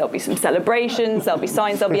suicides, there'll be some celebrations, there'll be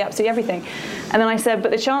signs, there'll be absolutely everything. And then I said,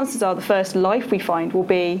 but the chances are the first life we find will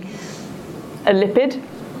be a lipid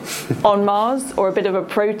on Mars or a bit of a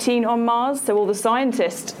protein on Mars. So all the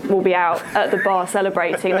scientists will be out at the bar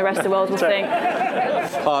celebrating, and the rest of the world will think,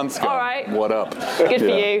 all right, what up? Good for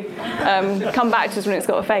you. Come back to us when it's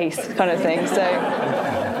got a face, kind of thing.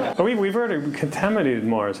 So we've already contaminated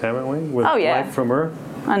Mars, haven't we? With life from Earth.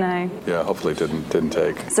 I know. Yeah, hopefully it didn't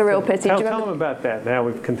take. It's a real pity. Tell them about that, how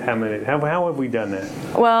we've contaminated. How have we done that?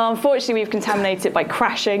 Well, unfortunately, we've contaminated it by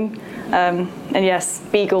crashing. And yes,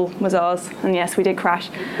 Beagle was ours. And yes, we did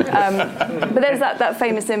crash. But there's that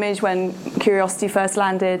famous image when Curiosity first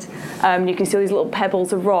landed. You can see all these little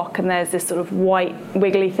pebbles of rock, and there's this sort of white,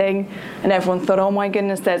 wiggly thing. And everyone thought, oh my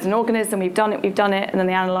goodness, there's an organism. We've done it. And then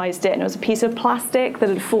they analysed it, and it was a piece of plastic that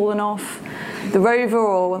had fallen off the rover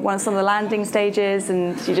or some of the landing stages,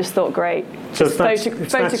 and you just thought, great. So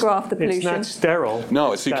photograph the pollution. It's not sterile.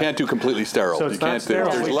 No, so you can't do completely sterile. So it's you can't not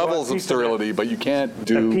sterile. There's levels of sterility, but you can't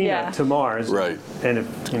do a peanut to Mars. Right. And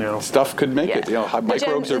if, stuff could make it.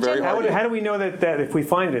 Microbes are very hard. How do we know that if we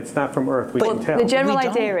find it, it's not from Earth? We can tell. The general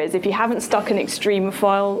idea is if you haven't stuck an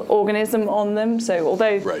extremophile organism on them, so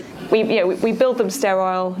although we build them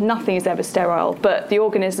sterile, nothing is ever sterile, but the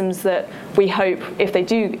organisms that we hope, if they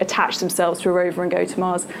do attach themselves to a rover and go to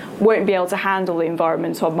Mars, won't be able to handle the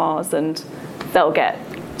environment on Mars, and they'll get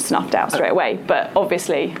snuffed out straight away. But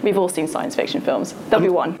obviously, we've all seen science fiction films. There'll be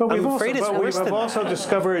one. But we've also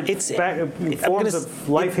discovered forms of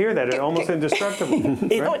life here that are almost indestructible.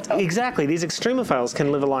 Exactly. These extremophiles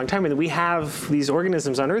can live a long time, and we have these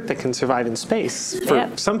organisms on Earth that can survive in space for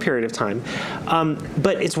some period of time.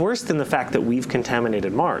 But it's worse than the fact that we've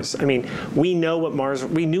contaminated Mars. I mean, we knew what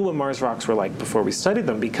Mars rocks were like before we studied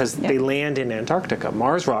them because they land in Antarctica.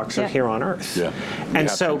 Mars rocks are here on Earth. Yeah. And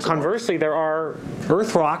so conversely, there are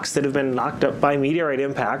Earth rocks that have been knocked up by meteorite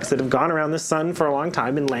impacts that have gone around the sun for a long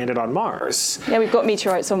time and landed on Mars. Yeah, we've got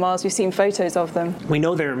meteorites on Mars. We've seen photos of them. We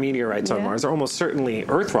know there are meteorites on Mars. There are almost certainly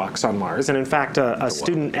Earth rocks on Mars. And in fact, a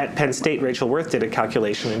student at Penn State, Rachel Worth, did a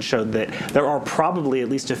calculation and showed that there are probably at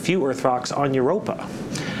least a few Earth rocks on Europa.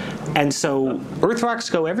 And so Earth rocks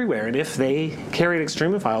go everywhere, and if they carried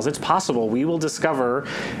extremophiles, it's possible we will discover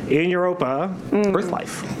in Europa Earth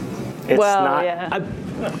life. It's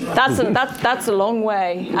that's a long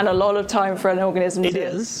way and a lot of time for an organism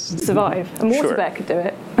to survive. And water bear could do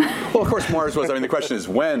it. Well, of course, Mars was. I mean, the question is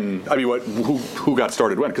when. I mean, who got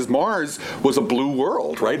started when? Because Mars was a blue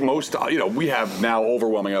world, right? Most, we have now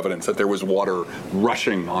overwhelming evidence that there was water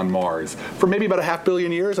rushing on Mars for maybe about 500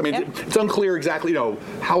 million years. I mean, it's unclear exactly,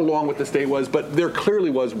 how long what the state was, but there clearly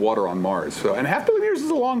was water on Mars. So, and 500 million years is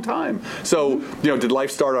a long time. So, did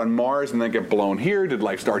life start on Mars and then get blown here? Did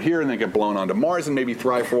life start here and then get blown onto Mars and maybe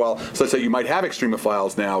thrive for a while? Such that you might have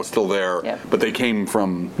extremophiles now still there, but they came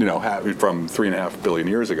from, from 3.5 billion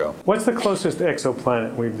years ago. What's the closest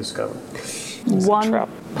exoplanet we've discovered?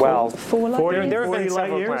 Well, 40 there have been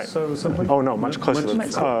several years. So something. Oh no, much closer than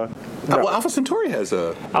Well, Alpha Centauri has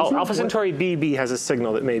a. Alpha Centauri BB has a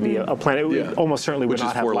signal that may be a planet. It almost certainly would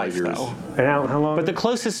not have life, though. And how long? But the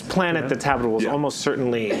closest planet that's habitable is almost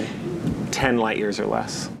certainly 10 light years or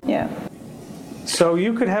less. Yeah. So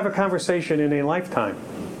you could have a conversation in a lifetime.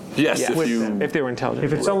 Yes, if they were intelligent.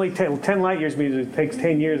 If it's only 10 light years, means it takes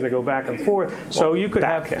 10 years to go back and forth. So you could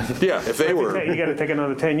have. If they were. You got to take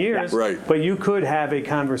another 10 years. Right. But you could have a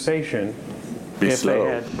conversation. If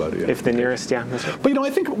the nearest, But I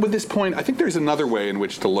think with this point, I think there's another way in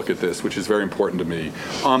which to look at this, which is very important to me.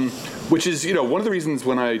 Which is, one of the reasons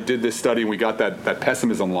when I did this study and we got that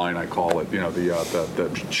pessimism line, I call it,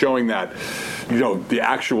 the showing that, the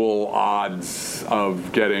actual odds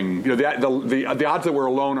of getting, the odds that we're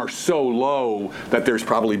alone are so low that there's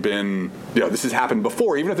probably been, this has happened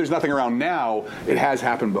before. Even if there's nothing around now, it has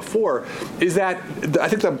happened before. Is that I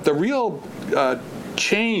think the real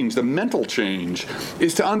change, the mental change,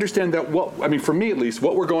 is to understand that for me at least,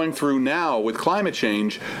 what we're going through now with climate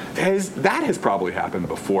change has probably happened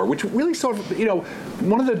before, which really sort of,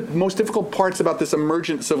 one of the most difficult parts about this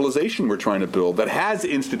emergent civilization we're trying to build that has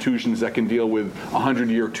institutions that can deal with 100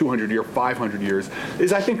 year, 200 year, 500 years,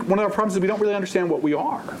 is I think one of our problems is we don't really understand what we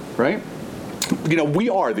are, right? we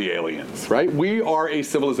are the aliens, right? We are a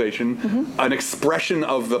civilization, an expression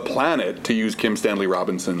of the planet, to use Kim Stanley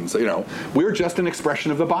Robinson's, we're just an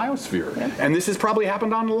expression of the biosphere. Yeah. And this has probably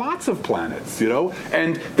happened on lots of planets,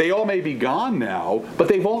 and they all may be gone now, but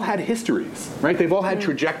they've all had histories, right? They've all had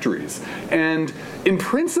trajectories. And in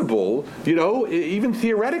principle, even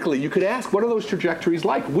theoretically, you could ask, what are those trajectories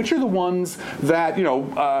like? Which are the ones that,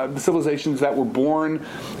 the civilizations that were born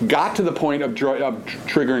got to the point of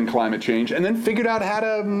triggering climate change and then figured out how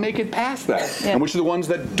to make it past that? Yeah. And which are the ones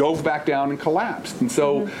that dove back down and collapsed? And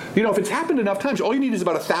so, if it's happened enough times, all you need is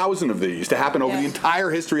about 1,000 of these to happen over the entire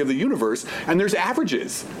history of the universe, and there's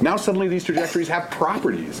averages. Now suddenly these trajectories have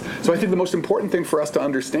properties. So I think the most important thing for us to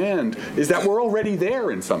understand is that we're already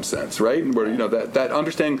there in some sense, right? And we're, that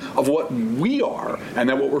understanding of what we are, and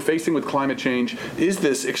that what we're facing with climate change is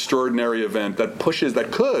this extraordinary event that pushes,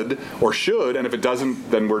 that could or should, and if it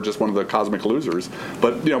doesn't, then we're just one of the cosmic losers,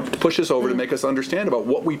 but push us over to make us understand about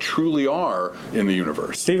what we truly are in the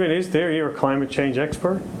universe. Stephen, you're a climate change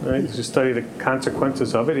expert, right? You study the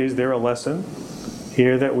consequences of it. Is there a lesson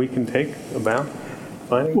here that we can take about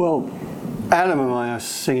finding? Well, Adam and I are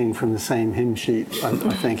singing from the same hymn sheet, I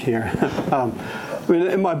think, here.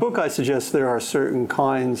 In my book, I suggest there are certain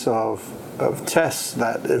kinds of tests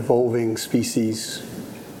that evolving species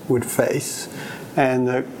would face, and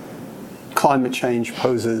that climate change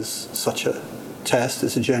poses such a test.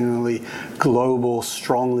 It's a generally global,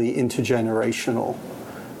 strongly intergenerational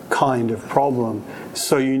kind of problem.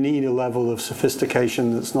 So you need a level of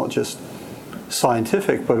sophistication that's not just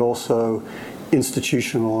scientific, but also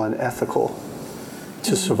institutional and ethical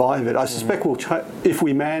to survive it. I suspect we'll try, if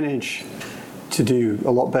we manage to do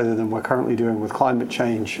a lot better than we're currently doing with climate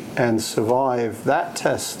change and survive that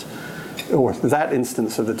test, or that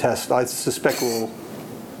instance of the test, I suspect we'll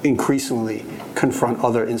increasingly confront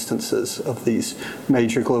other instances of these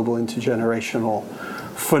major global intergenerational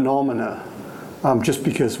phenomena, just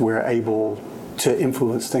because we're able to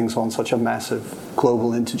influence things on such a massive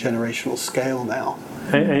global intergenerational scale now.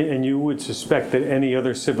 And you would suspect that any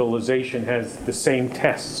other civilization has the same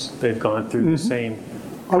tests. They've gone through the same.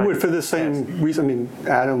 I would, for the same reason. I mean,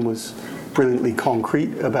 Adam was brilliantly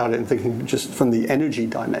concrete about it and thinking just from the energy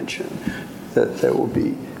dimension that there will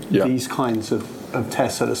be these kinds of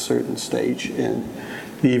tests at a certain stage in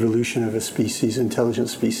the evolution of a species, intelligent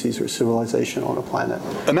species or civilization on a planet.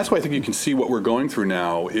 And that's why I think you can see what we're going through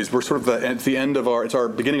now is we're sort of at the end of it's our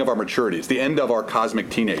beginning of our maturity. It's the end of our cosmic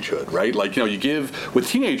teenagehood, right? Like, you give, with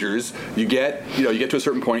teenagers, you get to a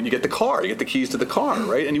certain point, you get the car, you get the keys to the car,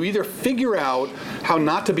 right? And you either figure out how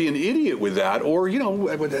not to be an idiot with that, or,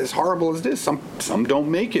 as horrible as it is, some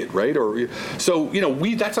don't make it, right? Or, so,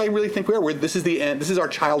 that's how I really think we are. This is the end, this is our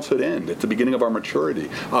childhood end. It's the beginning of our maturity.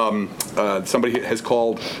 Somebody has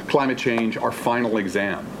called climate change our final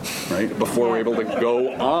exam, right? Before we're able to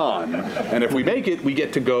go on. And if we make it, we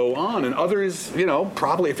get to go on. And others,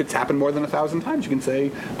 probably if it's happened more than 1,000 times, you can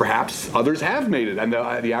say perhaps others have made it. And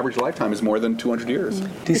the average lifetime is more than 200 years.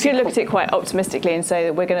 You could look at it quite optimistically and say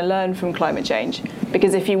that we're going to learn from climate change.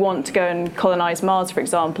 Because if you want to go and colonize Mars, for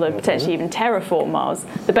example, and potentially even terraform Mars,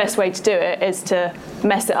 the best way to do it is to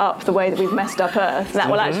mess it up the way that we've messed up Earth. And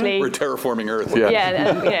that will actually... We're terraforming Earth.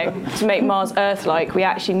 And, to make Mars Earth-like, we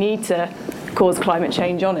actually need to cause climate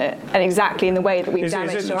change on it, and exactly in the way that we've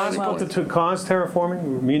damaged Is it our own possible world. to cause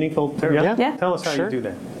terraforming, meaningful terraforming? Yeah. Tell us how you do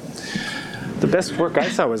that. The best work I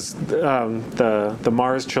saw was the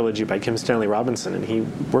Mars trilogy by Kim Stanley Robinson, and he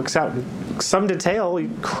works out in some detail.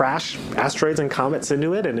 You crash asteroids and comets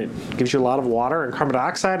into it, and it gives you a lot of water and carbon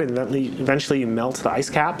dioxide, and then eventually you melt the ice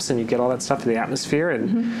caps, and you get all that stuff to the atmosphere,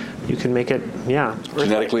 and you can make it,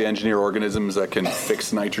 genetically engineer organisms that can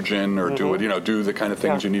fix nitrogen or do it, do the kind of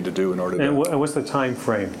things you need to do in order to. And what's the time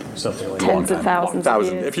frame for something like Tens that? of thousands of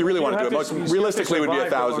years. If you really want to do it, most realistically it would be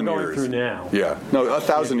 1,000 years. Through now. Yeah, no,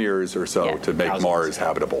 1,000 years or so to make Mars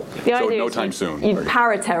habitable. So no time soon. You'd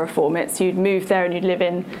para-terraform it, so you'd move there and you'd live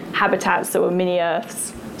in habitats that were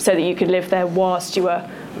mini-Earths, so that you could live there whilst you were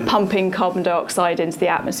pumping carbon dioxide into the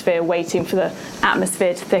atmosphere, waiting for the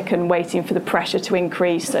atmosphere to thicken, waiting for the pressure to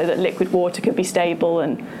increase so that liquid water could be stable.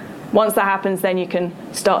 And once that happens, then you can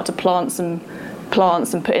start to plant some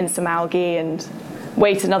plants and put in some algae and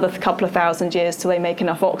wait another couple of thousand years till they make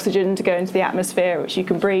enough oxygen to go into the atmosphere, which you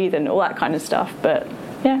can breathe and all that kind of stuff. But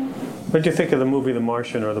yeah. What did you think of the movie The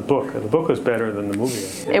Martian, or the book? The book was better than the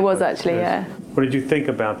movie. It was actually, yeah. What did you think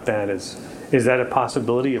about that? Is that a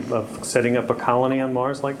possibility of setting up a colony on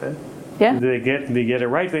Mars like that? Yeah. Did they get it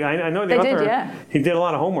right? I know the author. Did, yeah. He did a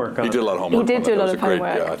lot of homework on it. He did a lot of homework. He did do a lot of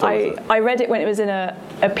homework. I read it when it was in a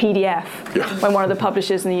PDF, when one of the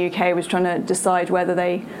publishers in the UK was trying to decide whether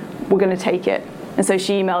they were going to take it And so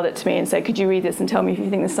she emailed it to me and said, could you read this and tell me if you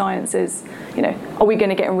think the science is, are we going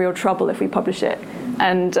to get in real trouble if we publish it?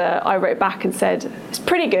 And I wrote back and said, it's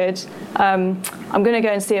pretty good. I'm going to go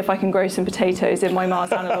and see if I can grow some potatoes in my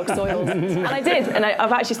Mars analog soils. And I did. And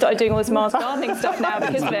I've actually started doing all this Mars gardening stuff now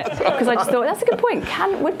because of it. Because I just thought, that's a good point.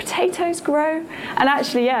 Would potatoes grow? And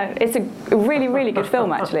actually, yeah, it's a really, really good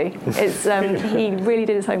film, actually. It's he really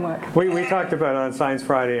did his homework. We talked about it on Science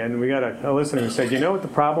Friday, and we got a listener who said, you know what the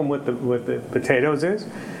problem with the potatoes is?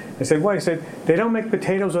 I said, what? He said, they don't make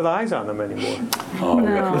potatoes with eyes on them anymore. Oh,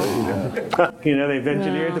 No. They've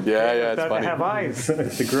engineered the potatoes it's funny. to have eyes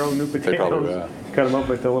to grow new potatoes. probably, Cut them up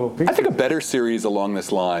with the little pieces. I think a better series along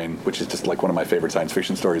this line, which is just like one of my favorite science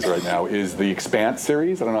fiction stories right now, is the Expanse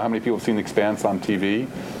series. I don't know how many people have seen The Expanse on TV.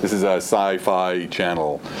 This is a sci-fi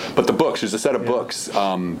channel. But the books, there's a set of books,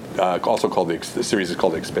 also called the series is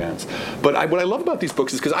called The Expanse. But what I love about these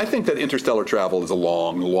books is because I think that interstellar travel is a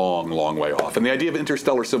long, long, long way off. And the idea of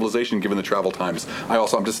interstellar civilization, given the travel times,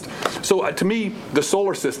 to me, the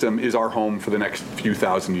solar system is our home for the next few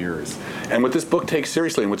thousand years. And what this book takes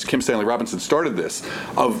seriously, and which Kim Stanley Robinson started this,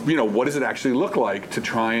 of what does it actually look like to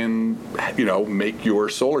try and make your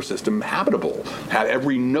solar system habitable, have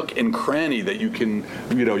every nook and cranny that you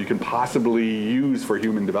can possibly use for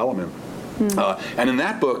human development. And in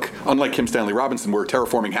that book, unlike Kim Stanley Robinson, where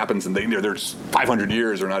terraforming happens and there's 500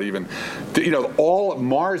 years or not even, all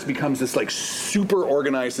Mars becomes this like super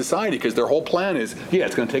organized society because their whole plan is,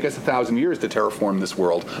 it's going to take us 1,000 years to terraform this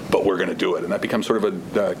world, but we're going to do it, and that becomes sort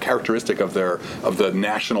of a characteristic of the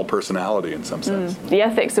national personality in some sense. The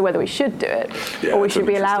ethics of whether we should do it or we should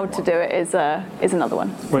be allowed to do it is another one.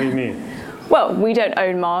 What do you mean? Well, we don't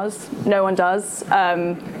own Mars. No one does.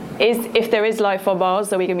 If there is life on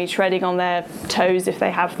Mars, are we going to be treading on their toes if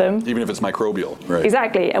they have them? Even if it's microbial, right?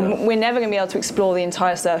 Exactly, and we're never going to be able to explore the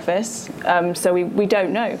entire surface, so we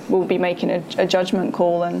don't know. We'll be making a judgment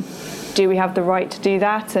call, and do we have the right to do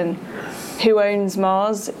that? And who owns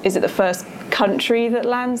Mars? Is it the first country that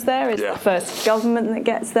lands there? Is it the first government that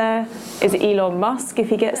gets there? Is it Elon Musk if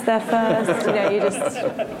he gets there first?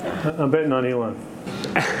 I'm betting on Elon.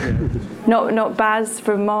 Not Baz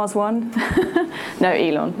from Mars One. No,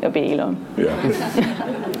 Elon. It'll be Elon.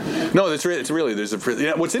 Yeah. No, it's really there's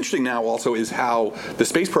what's interesting now also is how the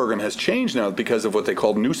space program has changed now because of what they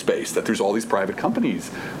call new space. That there's all these private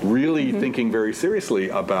companies really thinking very seriously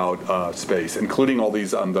about space, including all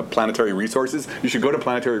these the planetary resources. You should go to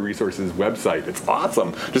Planetary Resources website. It's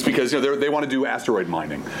awesome, just because they want to do asteroid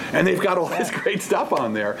mining, and they've got all this great stuff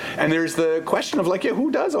on there. And there's the question of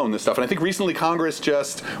who does own this stuff? And I think recently Congress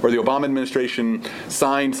or the Obama administration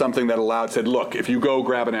signed something that said, look, if you go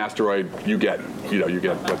grab an asteroid, you get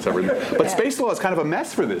whatever. But space law is kind of a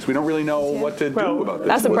mess for this. We don't really know what to do about this.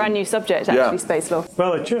 That's a brand new subject, actually, space law.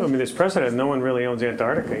 Well, it's true. I mean, there's precedent. No one really owns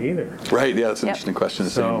Antarctica either. Right. Yeah, that's an interesting question.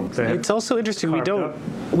 So it's also interesting. We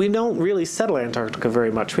don't really settle Antarctica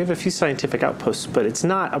very much. We have a few scientific outposts, but it's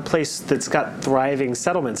not a place that's got thriving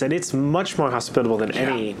settlements, and it's much more hospitable than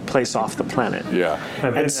any place off the planet. Yeah.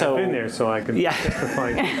 I've been there, so I can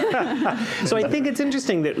testify. So I think it's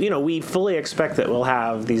interesting that we fully expect that we'll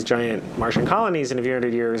have these giant Martian colonies in a few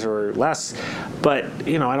hundred years or less, but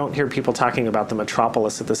I don't hear people talking about the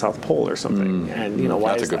metropolis at the South Pole or something. And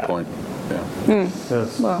why that's is a good that? point.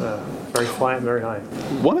 Yeah. Very flat and very high.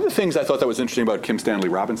 One of the things I thought that was interesting about Kim Stanley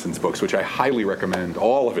Robinson's books, which I highly recommend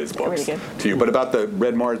all of his books to you, but about the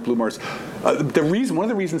red Mars, blue Mars, one of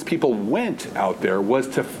the reasons people went out there was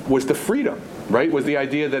the freedom. Right, was the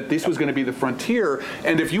idea that this was going to be the frontier,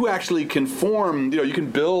 and if you actually can form, you can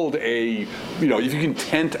build if you can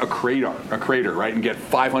tent a crater, right, and get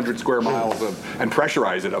 500 square miles and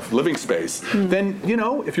pressurize it of living space, then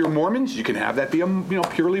if you're Mormons, you can have that be a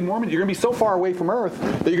purely Mormon. You're going to be so far away from Earth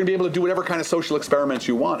that you're going to be able to do whatever kind of social experiments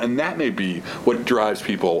you want, and that may be what drives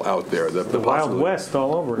people out there. The Wild West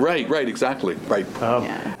all over. Right, exactly, right.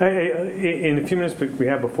 In a few minutes we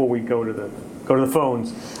have before we go to the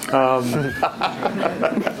phones. I'm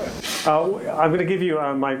going to give you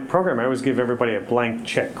my program. I always give everybody a blank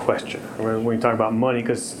check question when we talk about money,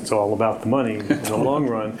 because it's all about the money in the long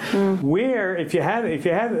run. Where, if you had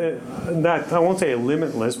not, I won't say a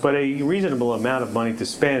limitless, but a reasonable amount of money to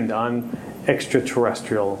spend on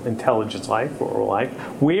extraterrestrial intelligence life or life,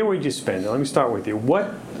 where would you spend it? Let me start with you.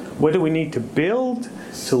 What do we need to build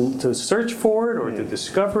to search for it or to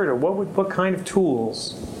discover it, or what kind of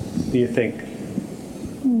tools do you think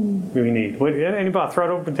we need? Anybody? Throw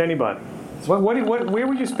it open to anybody. Where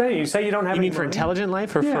would you spend it? You say you don't have any mean for money? intelligent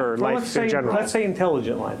life or for life in general? Let's say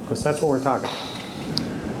intelligent life, because that's what we're talking about.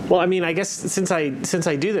 Well, I mean, I guess since I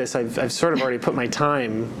do this, I've sort of already put my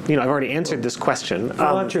time. I've already answered this question. Fill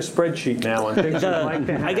out your spreadsheet now and things like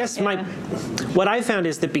that. I guess what I found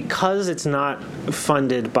is that because it's not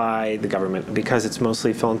funded by the government, because it's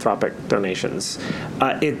mostly philanthropic donations,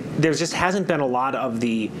 there just hasn't been a lot of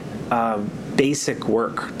the basic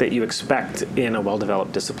work that you expect in a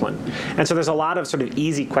well-developed discipline. And so there's a lot of sort of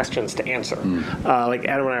easy questions to answer. Like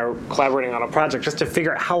Adam and I are collaborating on a project just to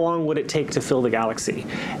figure out how long would it take to fill the galaxy.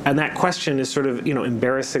 And that question is sort of,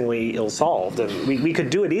 embarrassingly ill-solved. And we could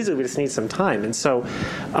do it easily, we just need some time. And so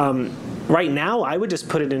right now, I would just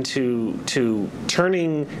put it into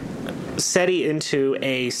turning SETI into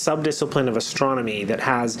a subdiscipline of astronomy that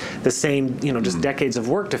has the same, just decades of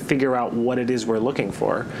work to figure out what it is we're looking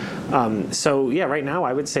for. Right now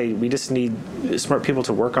I would say we just need smart people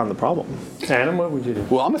to work on the problem. Adam, what would you do?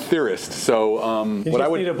 Well, I'm a theorist, so you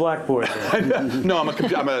just need a blackboard. No,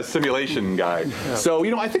 I'm a simulation guy. Yeah. So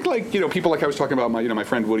I think people like I was talking about my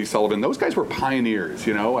friend Woody Sullivan. Those guys were pioneers.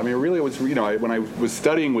 I mean, really, it was when I was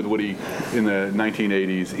studying with Woody in the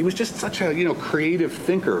 1980s, he was just such a creative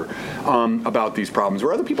thinker about these problems,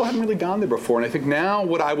 where other people hadn't really gone there before. And I think now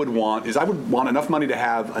what I would want is enough money to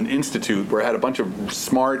have an institute where I had a bunch of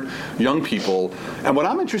smart young people. And what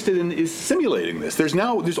I'm interested in is simulating this. There's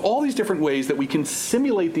all these different ways that we can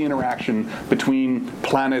simulate the interaction between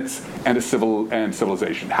planets and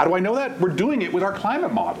civilization. How do I know that? We're doing it with our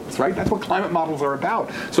climate models, right? That's what climate models are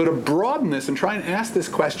about. So to broaden this and try and ask this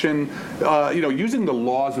question, using the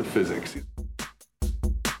laws of physics.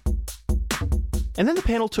 And then the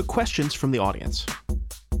panel took questions from the audience.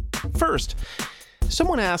 First,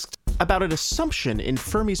 someone asked about an assumption in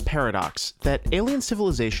Fermi's paradox that alien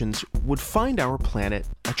civilizations would find our planet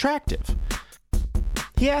attractive.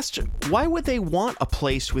 He asked, why would they want a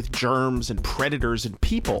place with germs and predators and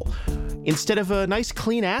people instead of a nice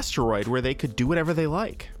clean asteroid where they could do whatever they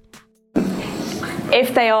like?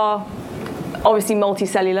 If they are obviously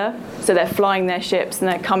multicellular, so they're flying their ships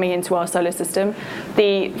and they're coming into our solar system,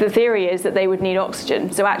 the theory is that they would need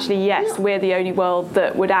oxygen. So actually, yes, we're the only world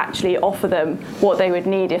that would actually offer them what they would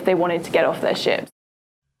need if they wanted to get off their ships.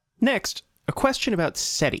 Next, a question about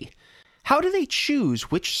SETI. How do they choose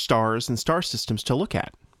which stars and star systems to look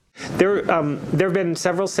at? There have been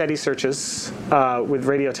several SETI searches with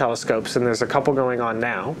radio telescopes, and there's a couple going on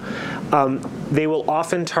now. They will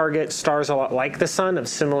often target stars a lot like the Sun, of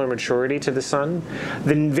similar maturity to the Sun.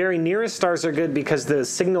 The very nearest stars are good because the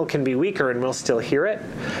signal can be weaker and we'll still hear it.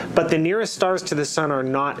 But the nearest stars to the Sun are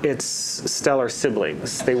not its stellar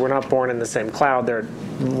siblings. They were not born in the same cloud. They're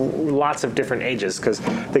lots of different ages because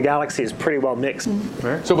the galaxy is pretty well mixed.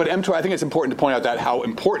 Right. So, but M2, I think it's important to point out that how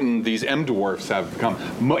important these M dwarfs have become.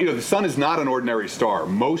 The Sun is not an ordinary star.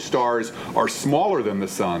 Most stars are smaller than the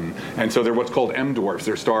Sun, and so they're what's called M dwarfs.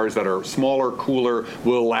 They're stars that are smaller, cooler,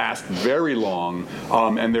 will last very long,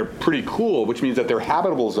 and they're pretty cool, which means that their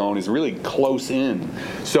habitable zone is really close in.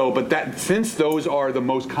 So, but since those are the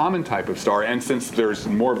most common type of star, and since there's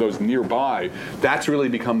more of those nearby, that's really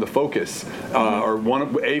become the focus, or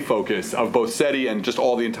a focus of both SETI and just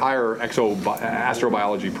all the entire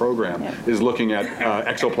astrobiology program is looking at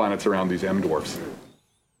exoplanets around these M dwarfs.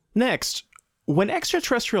 Next, when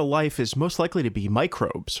extraterrestrial life is most likely to be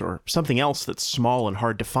microbes or something else that's small and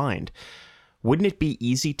hard to find, wouldn't it be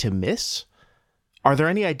easy to miss? Are there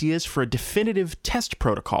any ideas for a definitive test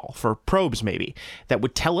protocol, for probes maybe, that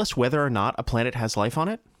would tell us whether or not a planet has life on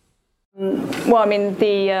it? Well, I mean,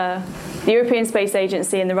 the European Space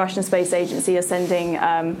Agency and the Russian Space Agency are sending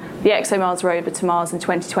the ExoMars rover to Mars in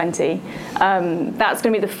 2020. That's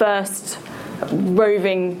going to be the first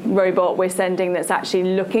roving robot we're sending that's actually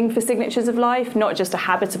looking for signatures of life, not just a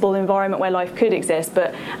habitable environment where life could exist,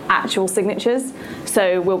 but actual signatures.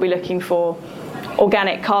 So we'll be looking for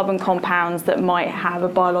organic carbon compounds that might have a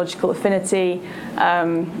biological affinity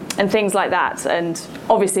and things like that. And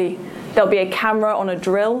obviously, there'll be a camera on a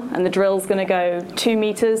drill, and the drill's going to go 2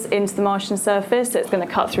 meters into the Martian surface, so it's going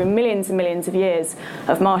to cut through millions and millions of years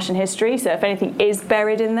of Martian history. So if anything is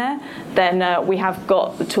buried in there, then we have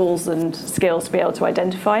got the tools and skills to be able to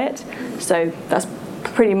identify it. So that's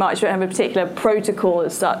pretty much, we don't have a particular protocol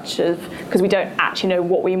as such, because we don't actually know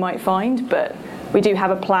what we might find, but we do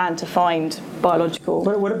have a plan to find biological.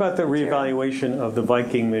 What about the reevaluation of the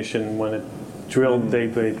Viking mission when it drilled,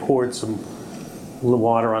 they poured some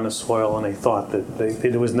water on the soil and they thought that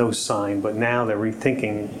there was no sign, but now they're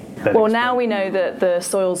rethinking that. Well, now we know that the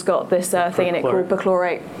soil's got this thing in it called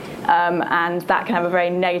perchlorate, and that can have a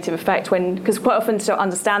very negative effect because quite often to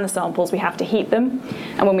understand the samples we have to heat them,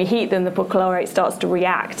 and when we heat them the perchlorate starts to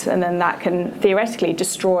react, and then that can theoretically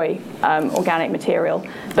destroy organic material.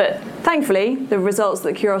 But thankfully the results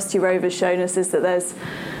that Curiosity rover's shown us is that there's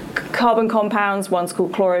carbon compounds. One's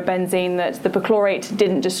called chlorobenzene that the perchlorate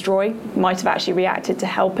didn't destroy, might have actually reacted to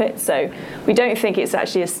help it. So we don't think it's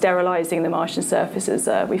actually as sterilizing the Martian surface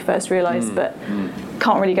as we first realized, but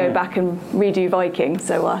can't really go back and redo Viking.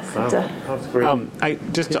 So That's great. I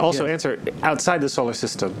just to also answer, outside the solar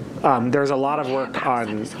system, there's a lot of work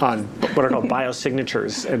on what are called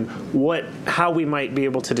biosignatures and how we might be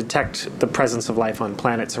able to detect the presence of life on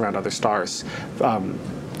planets around other stars.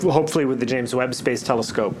 Hopefully with the James Webb Space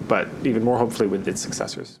Telescope, but even more hopefully with its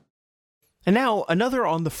successors. And now, another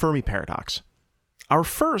on the Fermi paradox. Our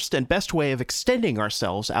first and best way of extending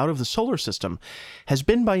ourselves out of the solar system has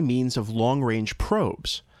been by means of long-range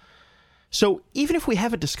probes. So even if we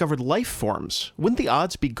haven't discovered life forms, wouldn't the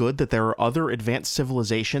odds be good that there are other advanced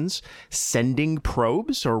civilizations sending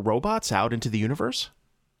probes or robots out into the universe?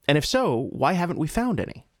 And if so, why haven't we found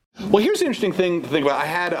any? Well, here's the interesting thing to think about.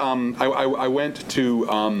 I went to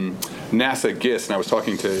NASA GIST, and I was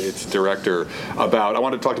talking to its director about, I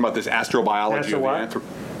wanted to talk about this astrobiology NASA of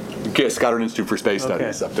the GIST, Gardiner Institute for Space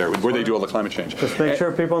Studies, up there, where they do all the climate change. Just make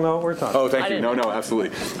sure people know what we're talking about. Oh, thank you. No,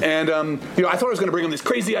 absolutely. And, I thought I was going to bring him this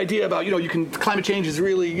crazy idea about, climate change is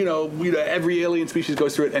really, every alien species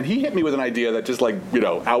goes through it. And he hit me with an idea that just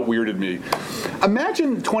out-weirded me.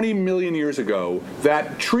 Imagine 20 million years ago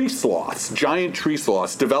that tree sloths, giant tree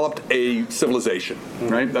sloths, developed a civilization,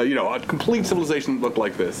 right? A complete civilization that looked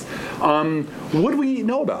like this. Would we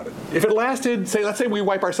know about it? If it lasted, let's say we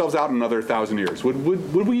wipe ourselves out in another 1,000 years, would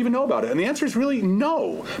we even know about it? And the answer is really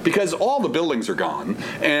no, because all the buildings are gone,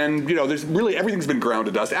 and there's really everything's been ground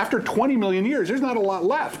to dust. After 20 million years, there's not a lot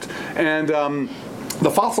left, and the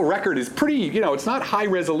fossil record is pretty, it's not high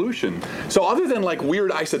resolution. So other than weird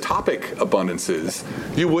isotopic abundances,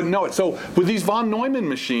 you wouldn't know it. So with these von Neumann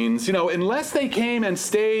machines, unless they came and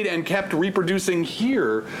stayed and kept reproducing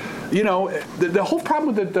here, the whole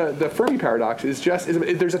problem with the Fermi paradox is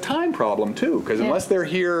there's a time problem too, because unless they're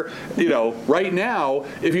here, right now,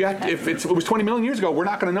 if it was 20 million years ago, we're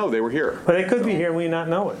not going to know they were here. But they could be here and we not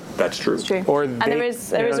know it. That's true. It's true. Or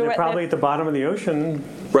they're probably at the bottom of the ocean.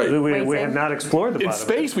 Right. We have not explored the bottom. In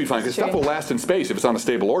space, we find, because stuff will last in space if it's on a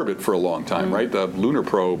stable orbit for a long time, right? The lunar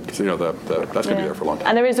probe, that's going to be there for a long time.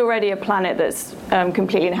 And there is already a planet that's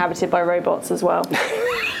completely inhabited by robots as well.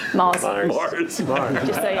 Mars. Mars. Just so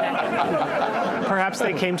you know. Perhaps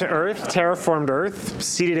they came to Earth, terraformed Earth,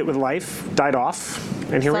 seeded it with life, died off,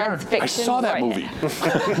 and here we are. Fiction, I saw that movie.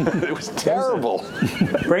 It was terrible.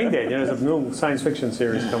 Brain Dead. There's a new science fiction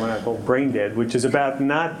series coming out called Brain Dead, which is about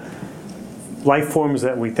not life forms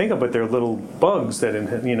that we think of, but they're little bugs that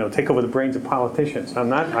take over the brains of politicians.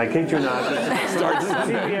 I kid you not. There's a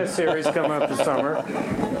CBS series coming up this summer.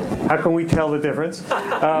 How can we tell the difference?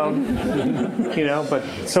 But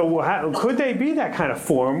so could they be that kind of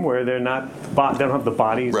form where they don't have the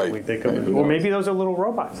bodies that we think of, or maybe those are little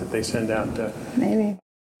robots that they send out. Maybe.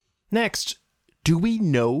 Next, do we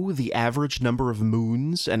know the average number of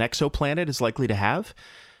moons an exoplanet is likely to have?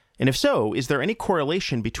 And if so, is there any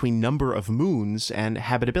correlation between number of moons and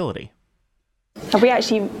habitability? Have we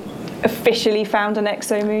actually officially found an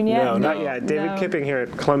exomoon yet? No, not yet. David Kipping here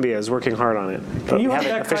at Columbia is working hard on it. Can you have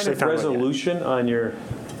that kind of resolution on your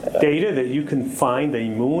data that you can find a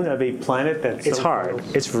moon of a planet that's It's hard.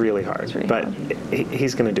 It's really hard. But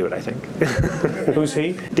he's going to do it, I think. Who's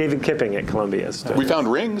he? David Kipping at Columbia. We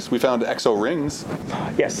found rings. We found exo rings.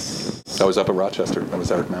 Yes. That was up at Rochester. That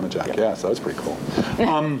was Eric Mamajak. Yeah, so that was pretty cool.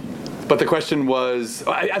 But the question was,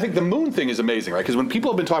 I think the moon thing is amazing, right? Because when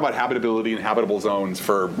people have been talking about habitability and habitable zones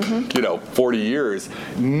for, 40 years,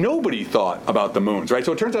 nobody thought about the moons, right?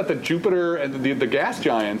 So it turns out that Jupiter and the gas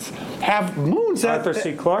giants have moons. Arthur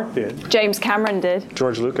C. Clarke did. James Cameron did.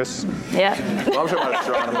 George Lucas. Yeah. Well, I'm talking about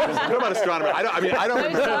astronomy. What about astronomy? I don't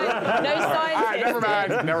remember. No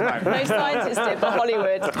scientists. Never mind. No scientists did, but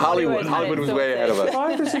Hollywood. Hollywood was way ahead of us.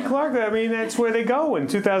 Arthur C. Clarke, that's where they go in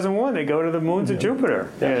 2001. They go to the moons of Jupiter.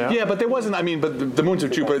 Yeah, but there wasn't, but the moons of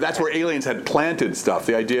Jupiter, that's where aliens had planted stuff.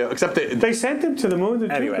 The idea, except they sent them to the moons of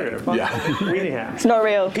Jupiter. Yeah. Really have. It's not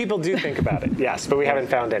real. People do think about it, yes, but we haven't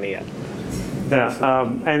found any yet. Yeah,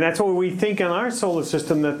 and that's what we think in our solar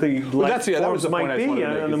system that the life forms might be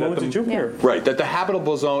on the moons of Jupiter. Right, that the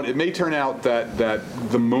habitable zone, it may turn out that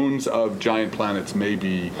the moons of giant planets may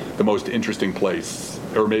be the most interesting place,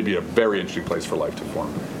 or maybe a very interesting place for life to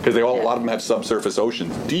form. Because a lot of them have subsurface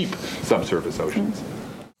oceans, deep subsurface oceans.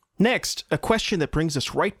 Next, a question that brings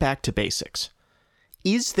us right back to basics.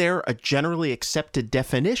 Is there a generally accepted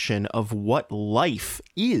definition of what life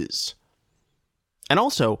is? And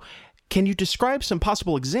also, can you describe some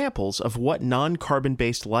possible examples of what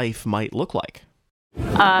non-carbon-based life might look like?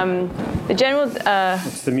 The general...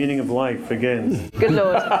 It's the meaning of life again. Good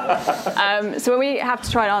Lord. So when we have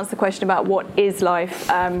to try and answer the question about what is life,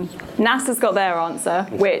 NASA's got their answer,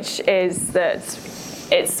 which is that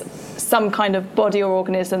it's some kind of body or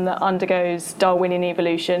organism that undergoes Darwinian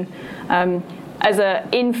evolution. As an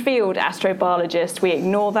in-field astrobiologist, we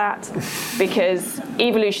ignore that because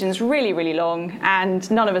evolution's really, really long, and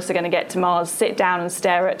none of us are going to get to Mars, sit down and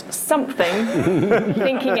stare at something,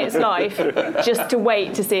 thinking it's life, just to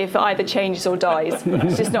wait to see if it either changes or dies.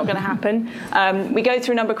 It's just not going to happen. We go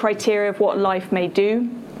through a number of criteria of what life may do.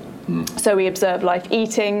 So we observe life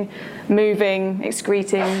eating, moving,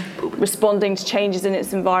 excreting, responding to changes in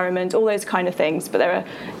its environment, all those kind of things. But there are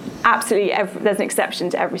there's an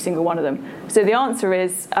exception to every single one of them. So the answer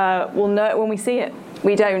is we'll know it when we see it.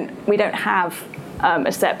 We don't have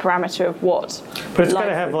a set parameter of what. But it's got to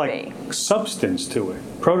life have would like be. substance to it.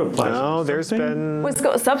 Protoplasm. No, there's been... Well, it's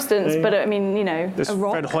got a substance, but I mean, There's a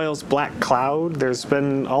rock. Fred Hoyle's Black Cloud. There's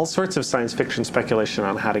been all sorts of science fiction speculation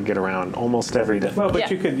on how to get around almost every day. Well, but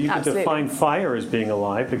Yeah, you could absolutely. define fire as being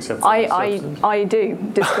alive, except for the substance. I do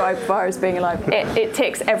describe fire as being alive. It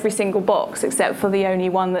ticks every single box except for the only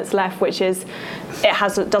one that's left, which is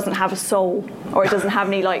it doesn't have a soul, or it doesn't have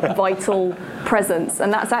any vital presence,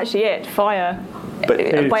 and that's actually it. Fire. But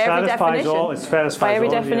it by every satisfies definition. all. It satisfies by every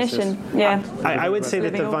all, definition, yes, yeah. I would say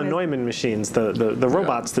that the von Neumann machines, the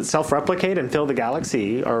robots that self-replicate and fill the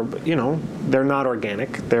galaxy are, they're not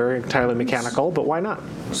organic. They're entirely mechanical, but why not?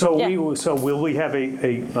 So Yeah. will we have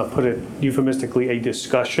put it euphemistically, a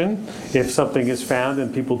discussion if something is found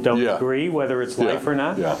and people don't agree whether it's life or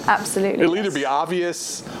not? Yeah. Absolutely. It'll either be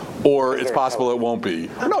obvious or it's possible it won't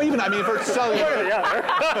be. No, even, for cellular.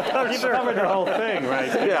 You've covered the whole thing,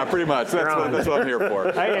 right? Yeah, pretty much. That's what I'm here for.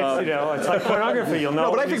 It's like pornography. You'll know.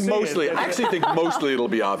 No, but I when you think see mostly, it. I actually think mostly it'll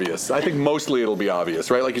be obvious. I think mostly it'll be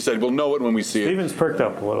obvious, right? Like you said, we'll know it when we see it. Steven's perked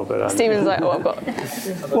up a little bit. Stephen's like, I've got.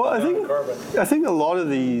 Well, I think a lot of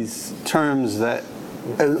these terms that,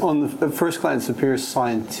 on the first glance, appear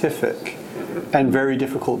scientific and very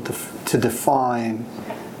difficult to define.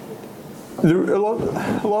 A lot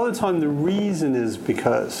of the time, the reason is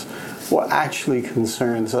because what actually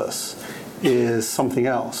concerns us is something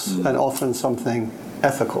else, and often something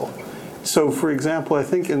ethical. So, for example, I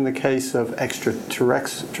think in the case of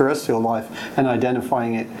extraterrestrial life and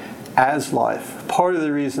identifying it as life, part of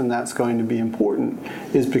the reason that's going to be important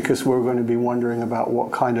is because we're going to be wondering about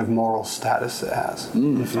what kind of moral status it has.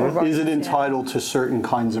 Mm-hmm. Is it entitled to certain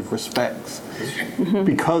kinds of respects? Mm-hmm.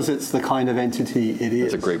 Because it's the kind of entity it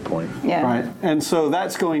is. That's a great point. Yeah. Right? And so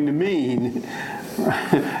that's going to mean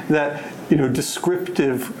that purely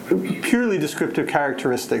descriptive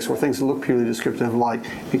characteristics, or things that look purely descriptive, like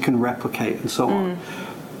it can replicate and so on,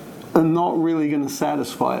 are not really going to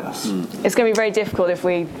satisfy us. It's going to be very difficult if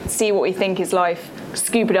we see what we think is life,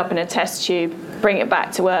 scoop it up in a test tube, bring it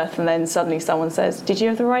back to Earth, and then suddenly someone says, did you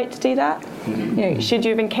have the right to do that? Should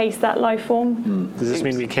you have encased that life form? Does this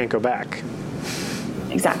mean we can't go back?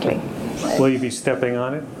 Exactly. Will you be stepping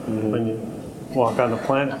on it when you walk on the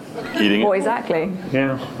planet? Eating Well, it? exactly.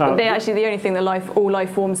 Yeah. The only thing that all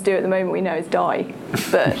life forms do at the moment we know is die.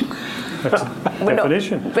 But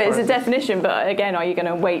definition. But it's a definition. But again, are you going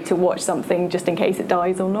to wait to watch something just in case it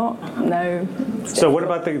dies or not? No. So what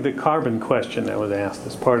about the carbon question that was asked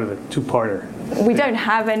as part of the two-parter? We don't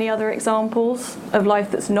have any other examples of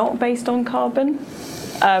life that's not based on carbon.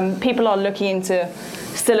 People are looking into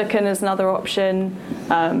silicon as another option,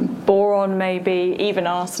 boron maybe, even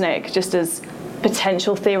arsenic, just as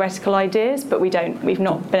potential theoretical ideas. But we've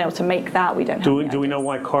not been able to make that. We don't. Do we know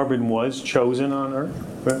why carbon was chosen on Earth?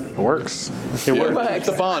 It works. It works. It's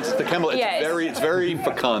the bond. It's the chemical. It's very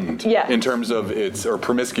fecund in terms of or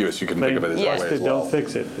promiscuous. You can think of it as that way as well. Don't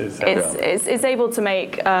fix it. It's able to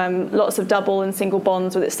make lots of double and single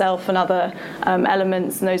bonds with itself and other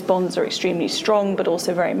elements, and those bonds are extremely strong, but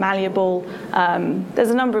also very malleable.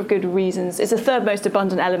 There's a number of good reasons. It's the third most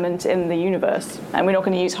abundant element in the universe, and we're not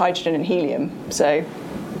going to use hydrogen and helium, so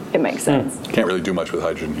it makes sense. Can't really do much with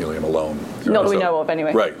hydrogen and helium alone. Not that we know of,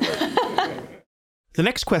 anyway. Right. The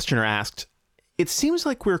next questioner asked, it seems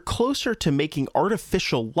like we're closer to making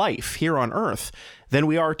artificial life here on Earth than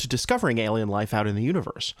we are to discovering alien life out in the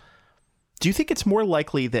universe. Do you think it's more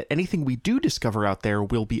likely that anything we do discover out there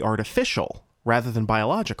will be artificial rather than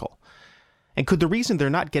biological? And could the reason they're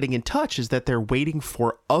not getting in touch is that they're waiting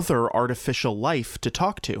for other artificial life to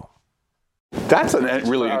talk to? That's a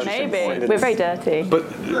really interesting Maybe. point. We're very dirty. But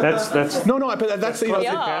That's no, but that's we are.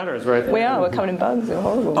 matters, right? We are. We're covered in bugs. We're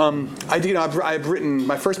horrible. I've written,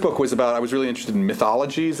 my first book was about, I was really interested in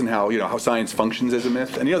mythologies and how science functions as a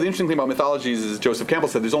myth. And the interesting thing about mythologies is, Joseph Campbell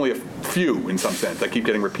said, there's only a few in some sense that keep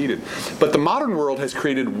getting repeated. But the modern world has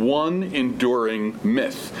created one enduring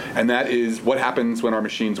myth, and that is what happens when our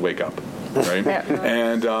machines wake up. Right?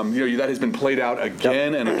 And that has been played out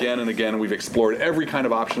again and again and again, and we've explored every kind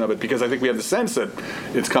of option of it because I think we have the sense that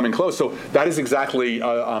it's coming close. So that is exactly,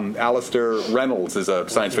 Alastair Reynolds is a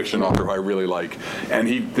science fiction author who I really like,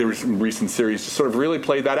 and there was some recent series sort of really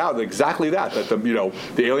played that out, exactly that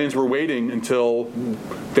the aliens were waiting until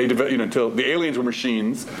until the aliens were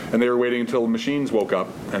machines, and they were waiting until the machines woke up,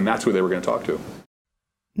 and that's who they were going to talk to.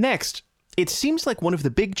 Next, it seems like one of the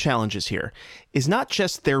big challenges here is not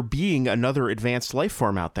just there being another advanced life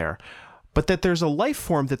form out there, but that there's a life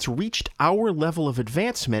form that's reached our level of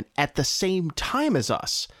advancement at the same time as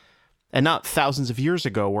us, and not thousands of years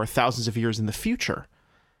ago or thousands of years in the future.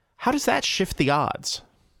 How does that shift the odds?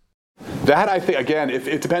 That, I think, again,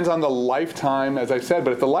 it depends on the lifetime, as I said,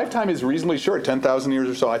 but if the lifetime is reasonably short, 10,000 years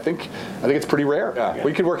or so, I think it's pretty rare. Yeah.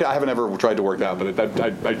 We could work it. I haven't ever tried to work that, but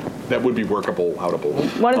that would be workable, outable.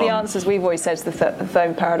 One of the answers we've always said to the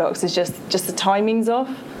Fermi paradox is just the timing's off.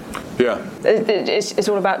 Yeah. It's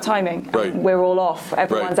all about timing. Right. We're all off.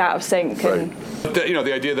 Everyone's out of sync. Right. And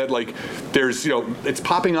the idea that there's it's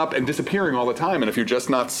popping up and disappearing all the time, and if you're just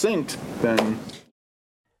not synced, then.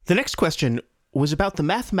 The next question was about the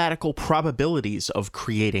mathematical probabilities of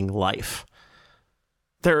creating life.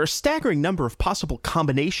 There are a staggering number of possible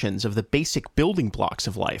combinations of the basic building blocks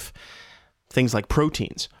of life, things like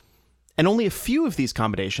proteins, and only a few of these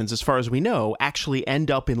combinations, as far as we know, actually end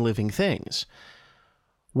up in living things.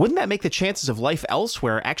 Wouldn't that make the chances of life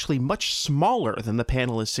elsewhere actually much smaller than the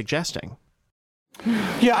panel is suggesting?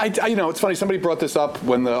 Yeah, it's funny. Somebody brought this up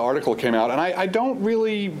when the article came out, and I don't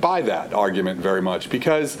really buy that argument very much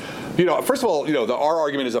because, first of all, our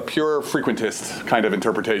argument is a pure frequentist kind of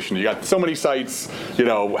interpretation. You got so many sites,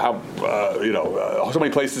 so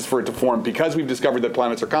many places for it to form because we've discovered that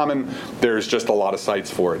planets are common. There's just a lot of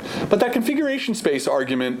sites for it. But that configuration space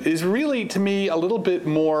argument is really, to me, a little bit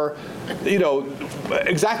more,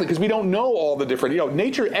 exactly because we don't know all the different,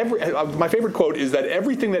 nature. My favorite quote is that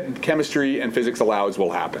everything that chemistry and physics allows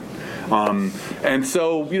will happen. And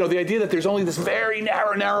so, the idea that there's only this very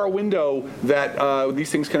narrow window that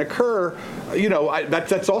these things can occur,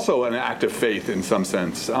 that's also an act of faith in some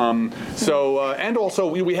sense. And also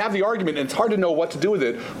we have the argument, and it's hard to know what to do with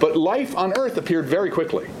it, but life on Earth appeared very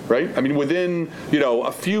quickly, right? I mean, within,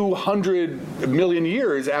 a few 100 million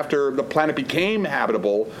years after the planet became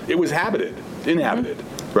habitable, it was inhabited.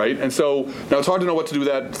 Mm-hmm. Right? And so now it's hard to know what to do with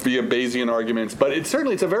that via Bayesian arguments, but it's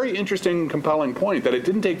a very interesting, compelling point that it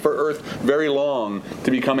didn't take for Earth very long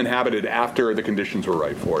to become inhabited after the conditions were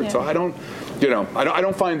right for it. Yeah. So I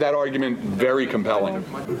don't find that argument very compelling.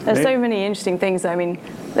 There's so many interesting things. I mean,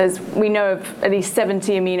 we know of at least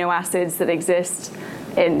 70 amino acids that exist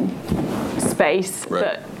in space,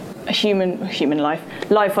 right. But human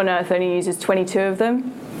life on Earth only uses 22 of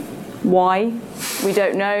them. Why? We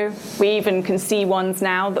don't know. We even can see ones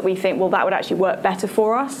now that we think, well, that would actually work better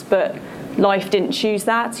for us, but life didn't choose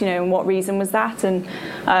that, and what reason was that? And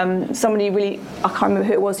somebody really, I can't remember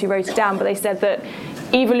who it was who wrote it down, but they said that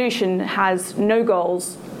evolution has no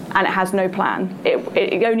goals and it has no plan.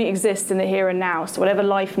 It only exists in the here and now. So whatever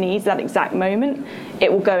life needs that exact moment,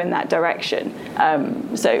 it will go in that direction.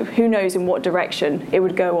 So who knows in what direction it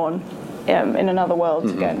would go on in another world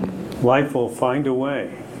again. Life will find a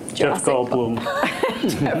way. Jeff Goldblum.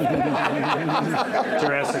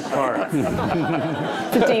 Jurassic Park.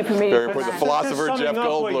 The deep meaning. The philosopher Jeff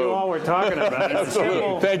Goldblum. What you all were talking about.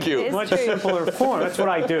 Absolutely. Thank you. Much simpler form. That's what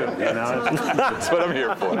I do. That's what I'm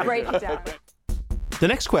here for. Break it down. The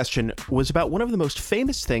next question was about one of the most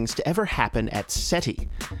famous things to ever happen at SETI,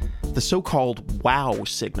 the so-called WOW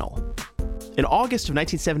signal. In August of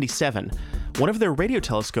 1977, one of their radio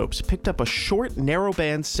telescopes picked up a short,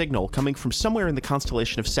 narrowband signal coming from somewhere in the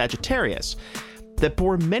constellation of Sagittarius that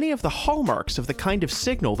bore many of the hallmarks of the kind of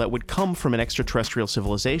signal that would come from an extraterrestrial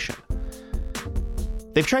civilization.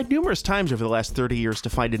 They've tried numerous times over the last 30 years to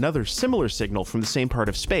find another similar signal from the same part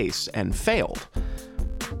of space and failed.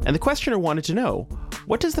 And the questioner wanted to know,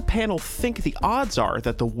 what does the panel think the odds are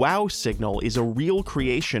that the WOW signal is a real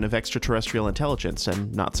creation of extraterrestrial intelligence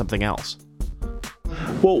and not something else?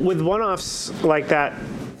 Well, with one-offs like that,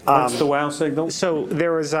 What's the wow signal? So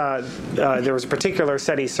there was a particular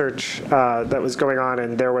SETI search that was going on,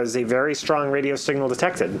 and there was a very strong radio signal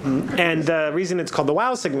detected. Mm-hmm. And the reason it's called the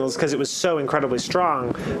wow signal is because it was so incredibly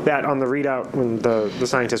strong that on the readout, when the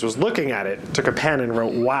scientist was looking at it, took a pen and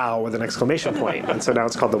wrote "wow" with an exclamation point, and so now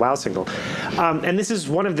it's called the wow signal. And this is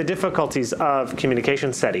one of the difficulties of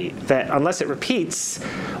communication SETI, that unless it repeats,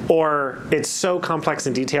 or it's so complex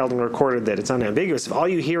and detailed and recorded that it's unambiguous, if all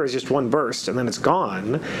you hear is just one burst and then it's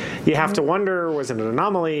gone, you have to wonder, was it an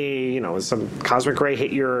anomaly? Was some cosmic ray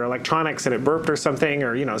hit your electronics and it burped or something,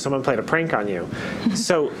 or someone played a prank on you?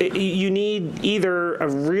 So you need either a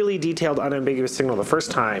really detailed, unambiguous signal the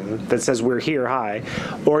first time that says we're here, hi,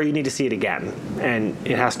 or you need to see it again and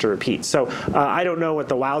it has to repeat. So I don't know what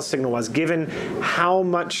the wow signal was, given how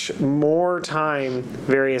much more time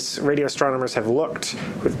various radio astronomers have looked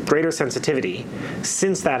with greater sensitivity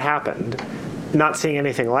since that happened. Not seeing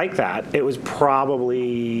anything like that, it was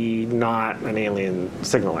probably not an alien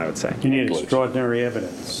signal, I would say. You need extraordinary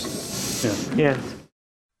evidence. Yeah.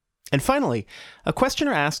 And finally, a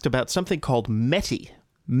questioner asked about something called METI,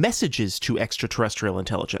 Messages to Extraterrestrial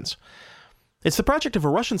Intelligence. It's the project of a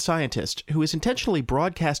Russian scientist who is intentionally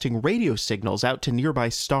broadcasting radio signals out to nearby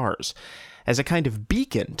stars as a kind of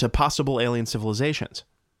beacon to possible alien civilizations.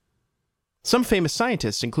 Some famous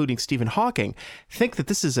scientists, including Stephen Hawking, think that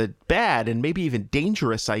this is a bad and maybe even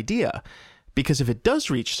dangerous idea, because if it does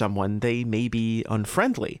reach someone, they may be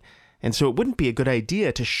unfriendly, and so it wouldn't be a good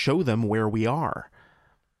idea to show them where we are.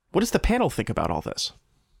 What does the panel think about all this?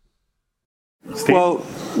 Steve? Well,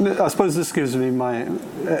 I suppose this gives me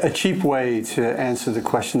a cheap way to answer the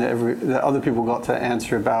question that other people got to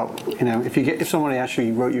answer about, if somebody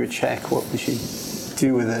actually wrote you a check, what would you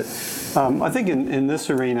do with it? I think in this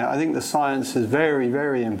arena, I think the science is very,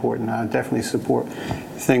 very important. I definitely support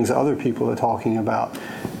things that other people are talking about.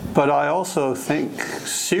 But I also think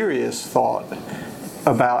serious thought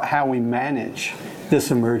about how we manage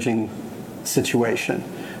this emerging situation,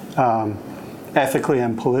 ethically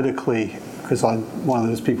and politically, because I'm one of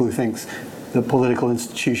those people who thinks the political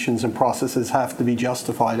institutions and processes have to be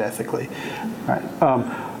justified ethically. Right?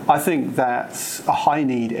 I think that's a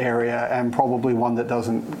high-need area and probably one that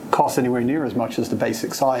doesn't cost anywhere near as much as the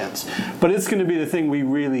basic science. But it's going to be the thing we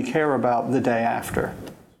really care about the day after.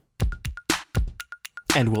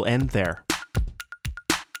 And we'll end there.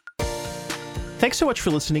 Thanks so much for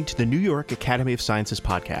listening to the New York Academy of Sciences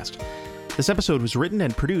podcast. This episode was written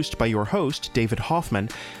and produced by your host, David Hoffman,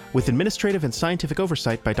 with administrative and scientific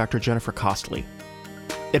oversight by Dr. Jennifer Costley.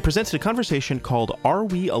 It presented a conversation called Are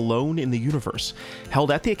We Alone in the Universe?,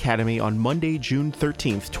 held at the Academy on Monday, June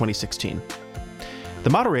 13th, 2016. The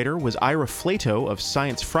moderator was Ira Flatow of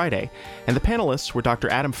Science Friday, and the panelists were Dr.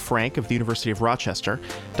 Adam Frank of the University of Rochester,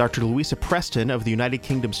 Dr. Louisa Preston of the United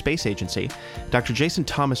Kingdom Space Agency, Dr. Jason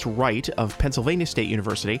Thomas Wright of Pennsylvania State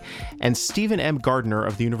University, and Stephen M. Gardiner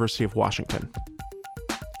of the University of Washington.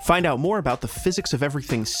 Find out more about the Physics of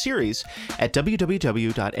Everything series at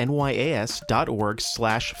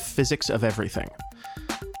www.nyas.org/physicsofeverything.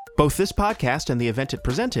 Both this podcast and the event it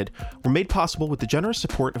presented were made possible with the generous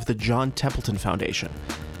support of the John Templeton Foundation.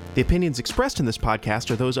 The opinions expressed in this podcast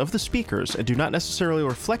are those of the speakers and do not necessarily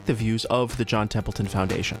reflect the views of the John Templeton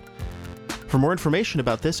Foundation. For more information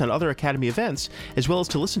about this and other Academy events, as well as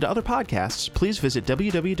to listen to other podcasts, please visit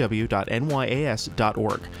www.nyas.org.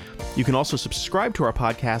 You can also subscribe to our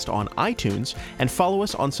podcast on iTunes and follow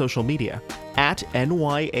us on social media, at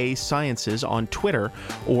NYA Sciences on Twitter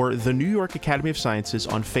or the New York Academy of Sciences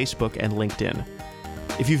on Facebook and LinkedIn.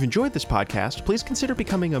 If you've enjoyed this podcast, please consider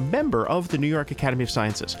becoming a member of the New York Academy of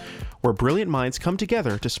Sciences, where brilliant minds come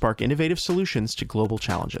together to spark innovative solutions to global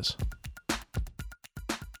challenges.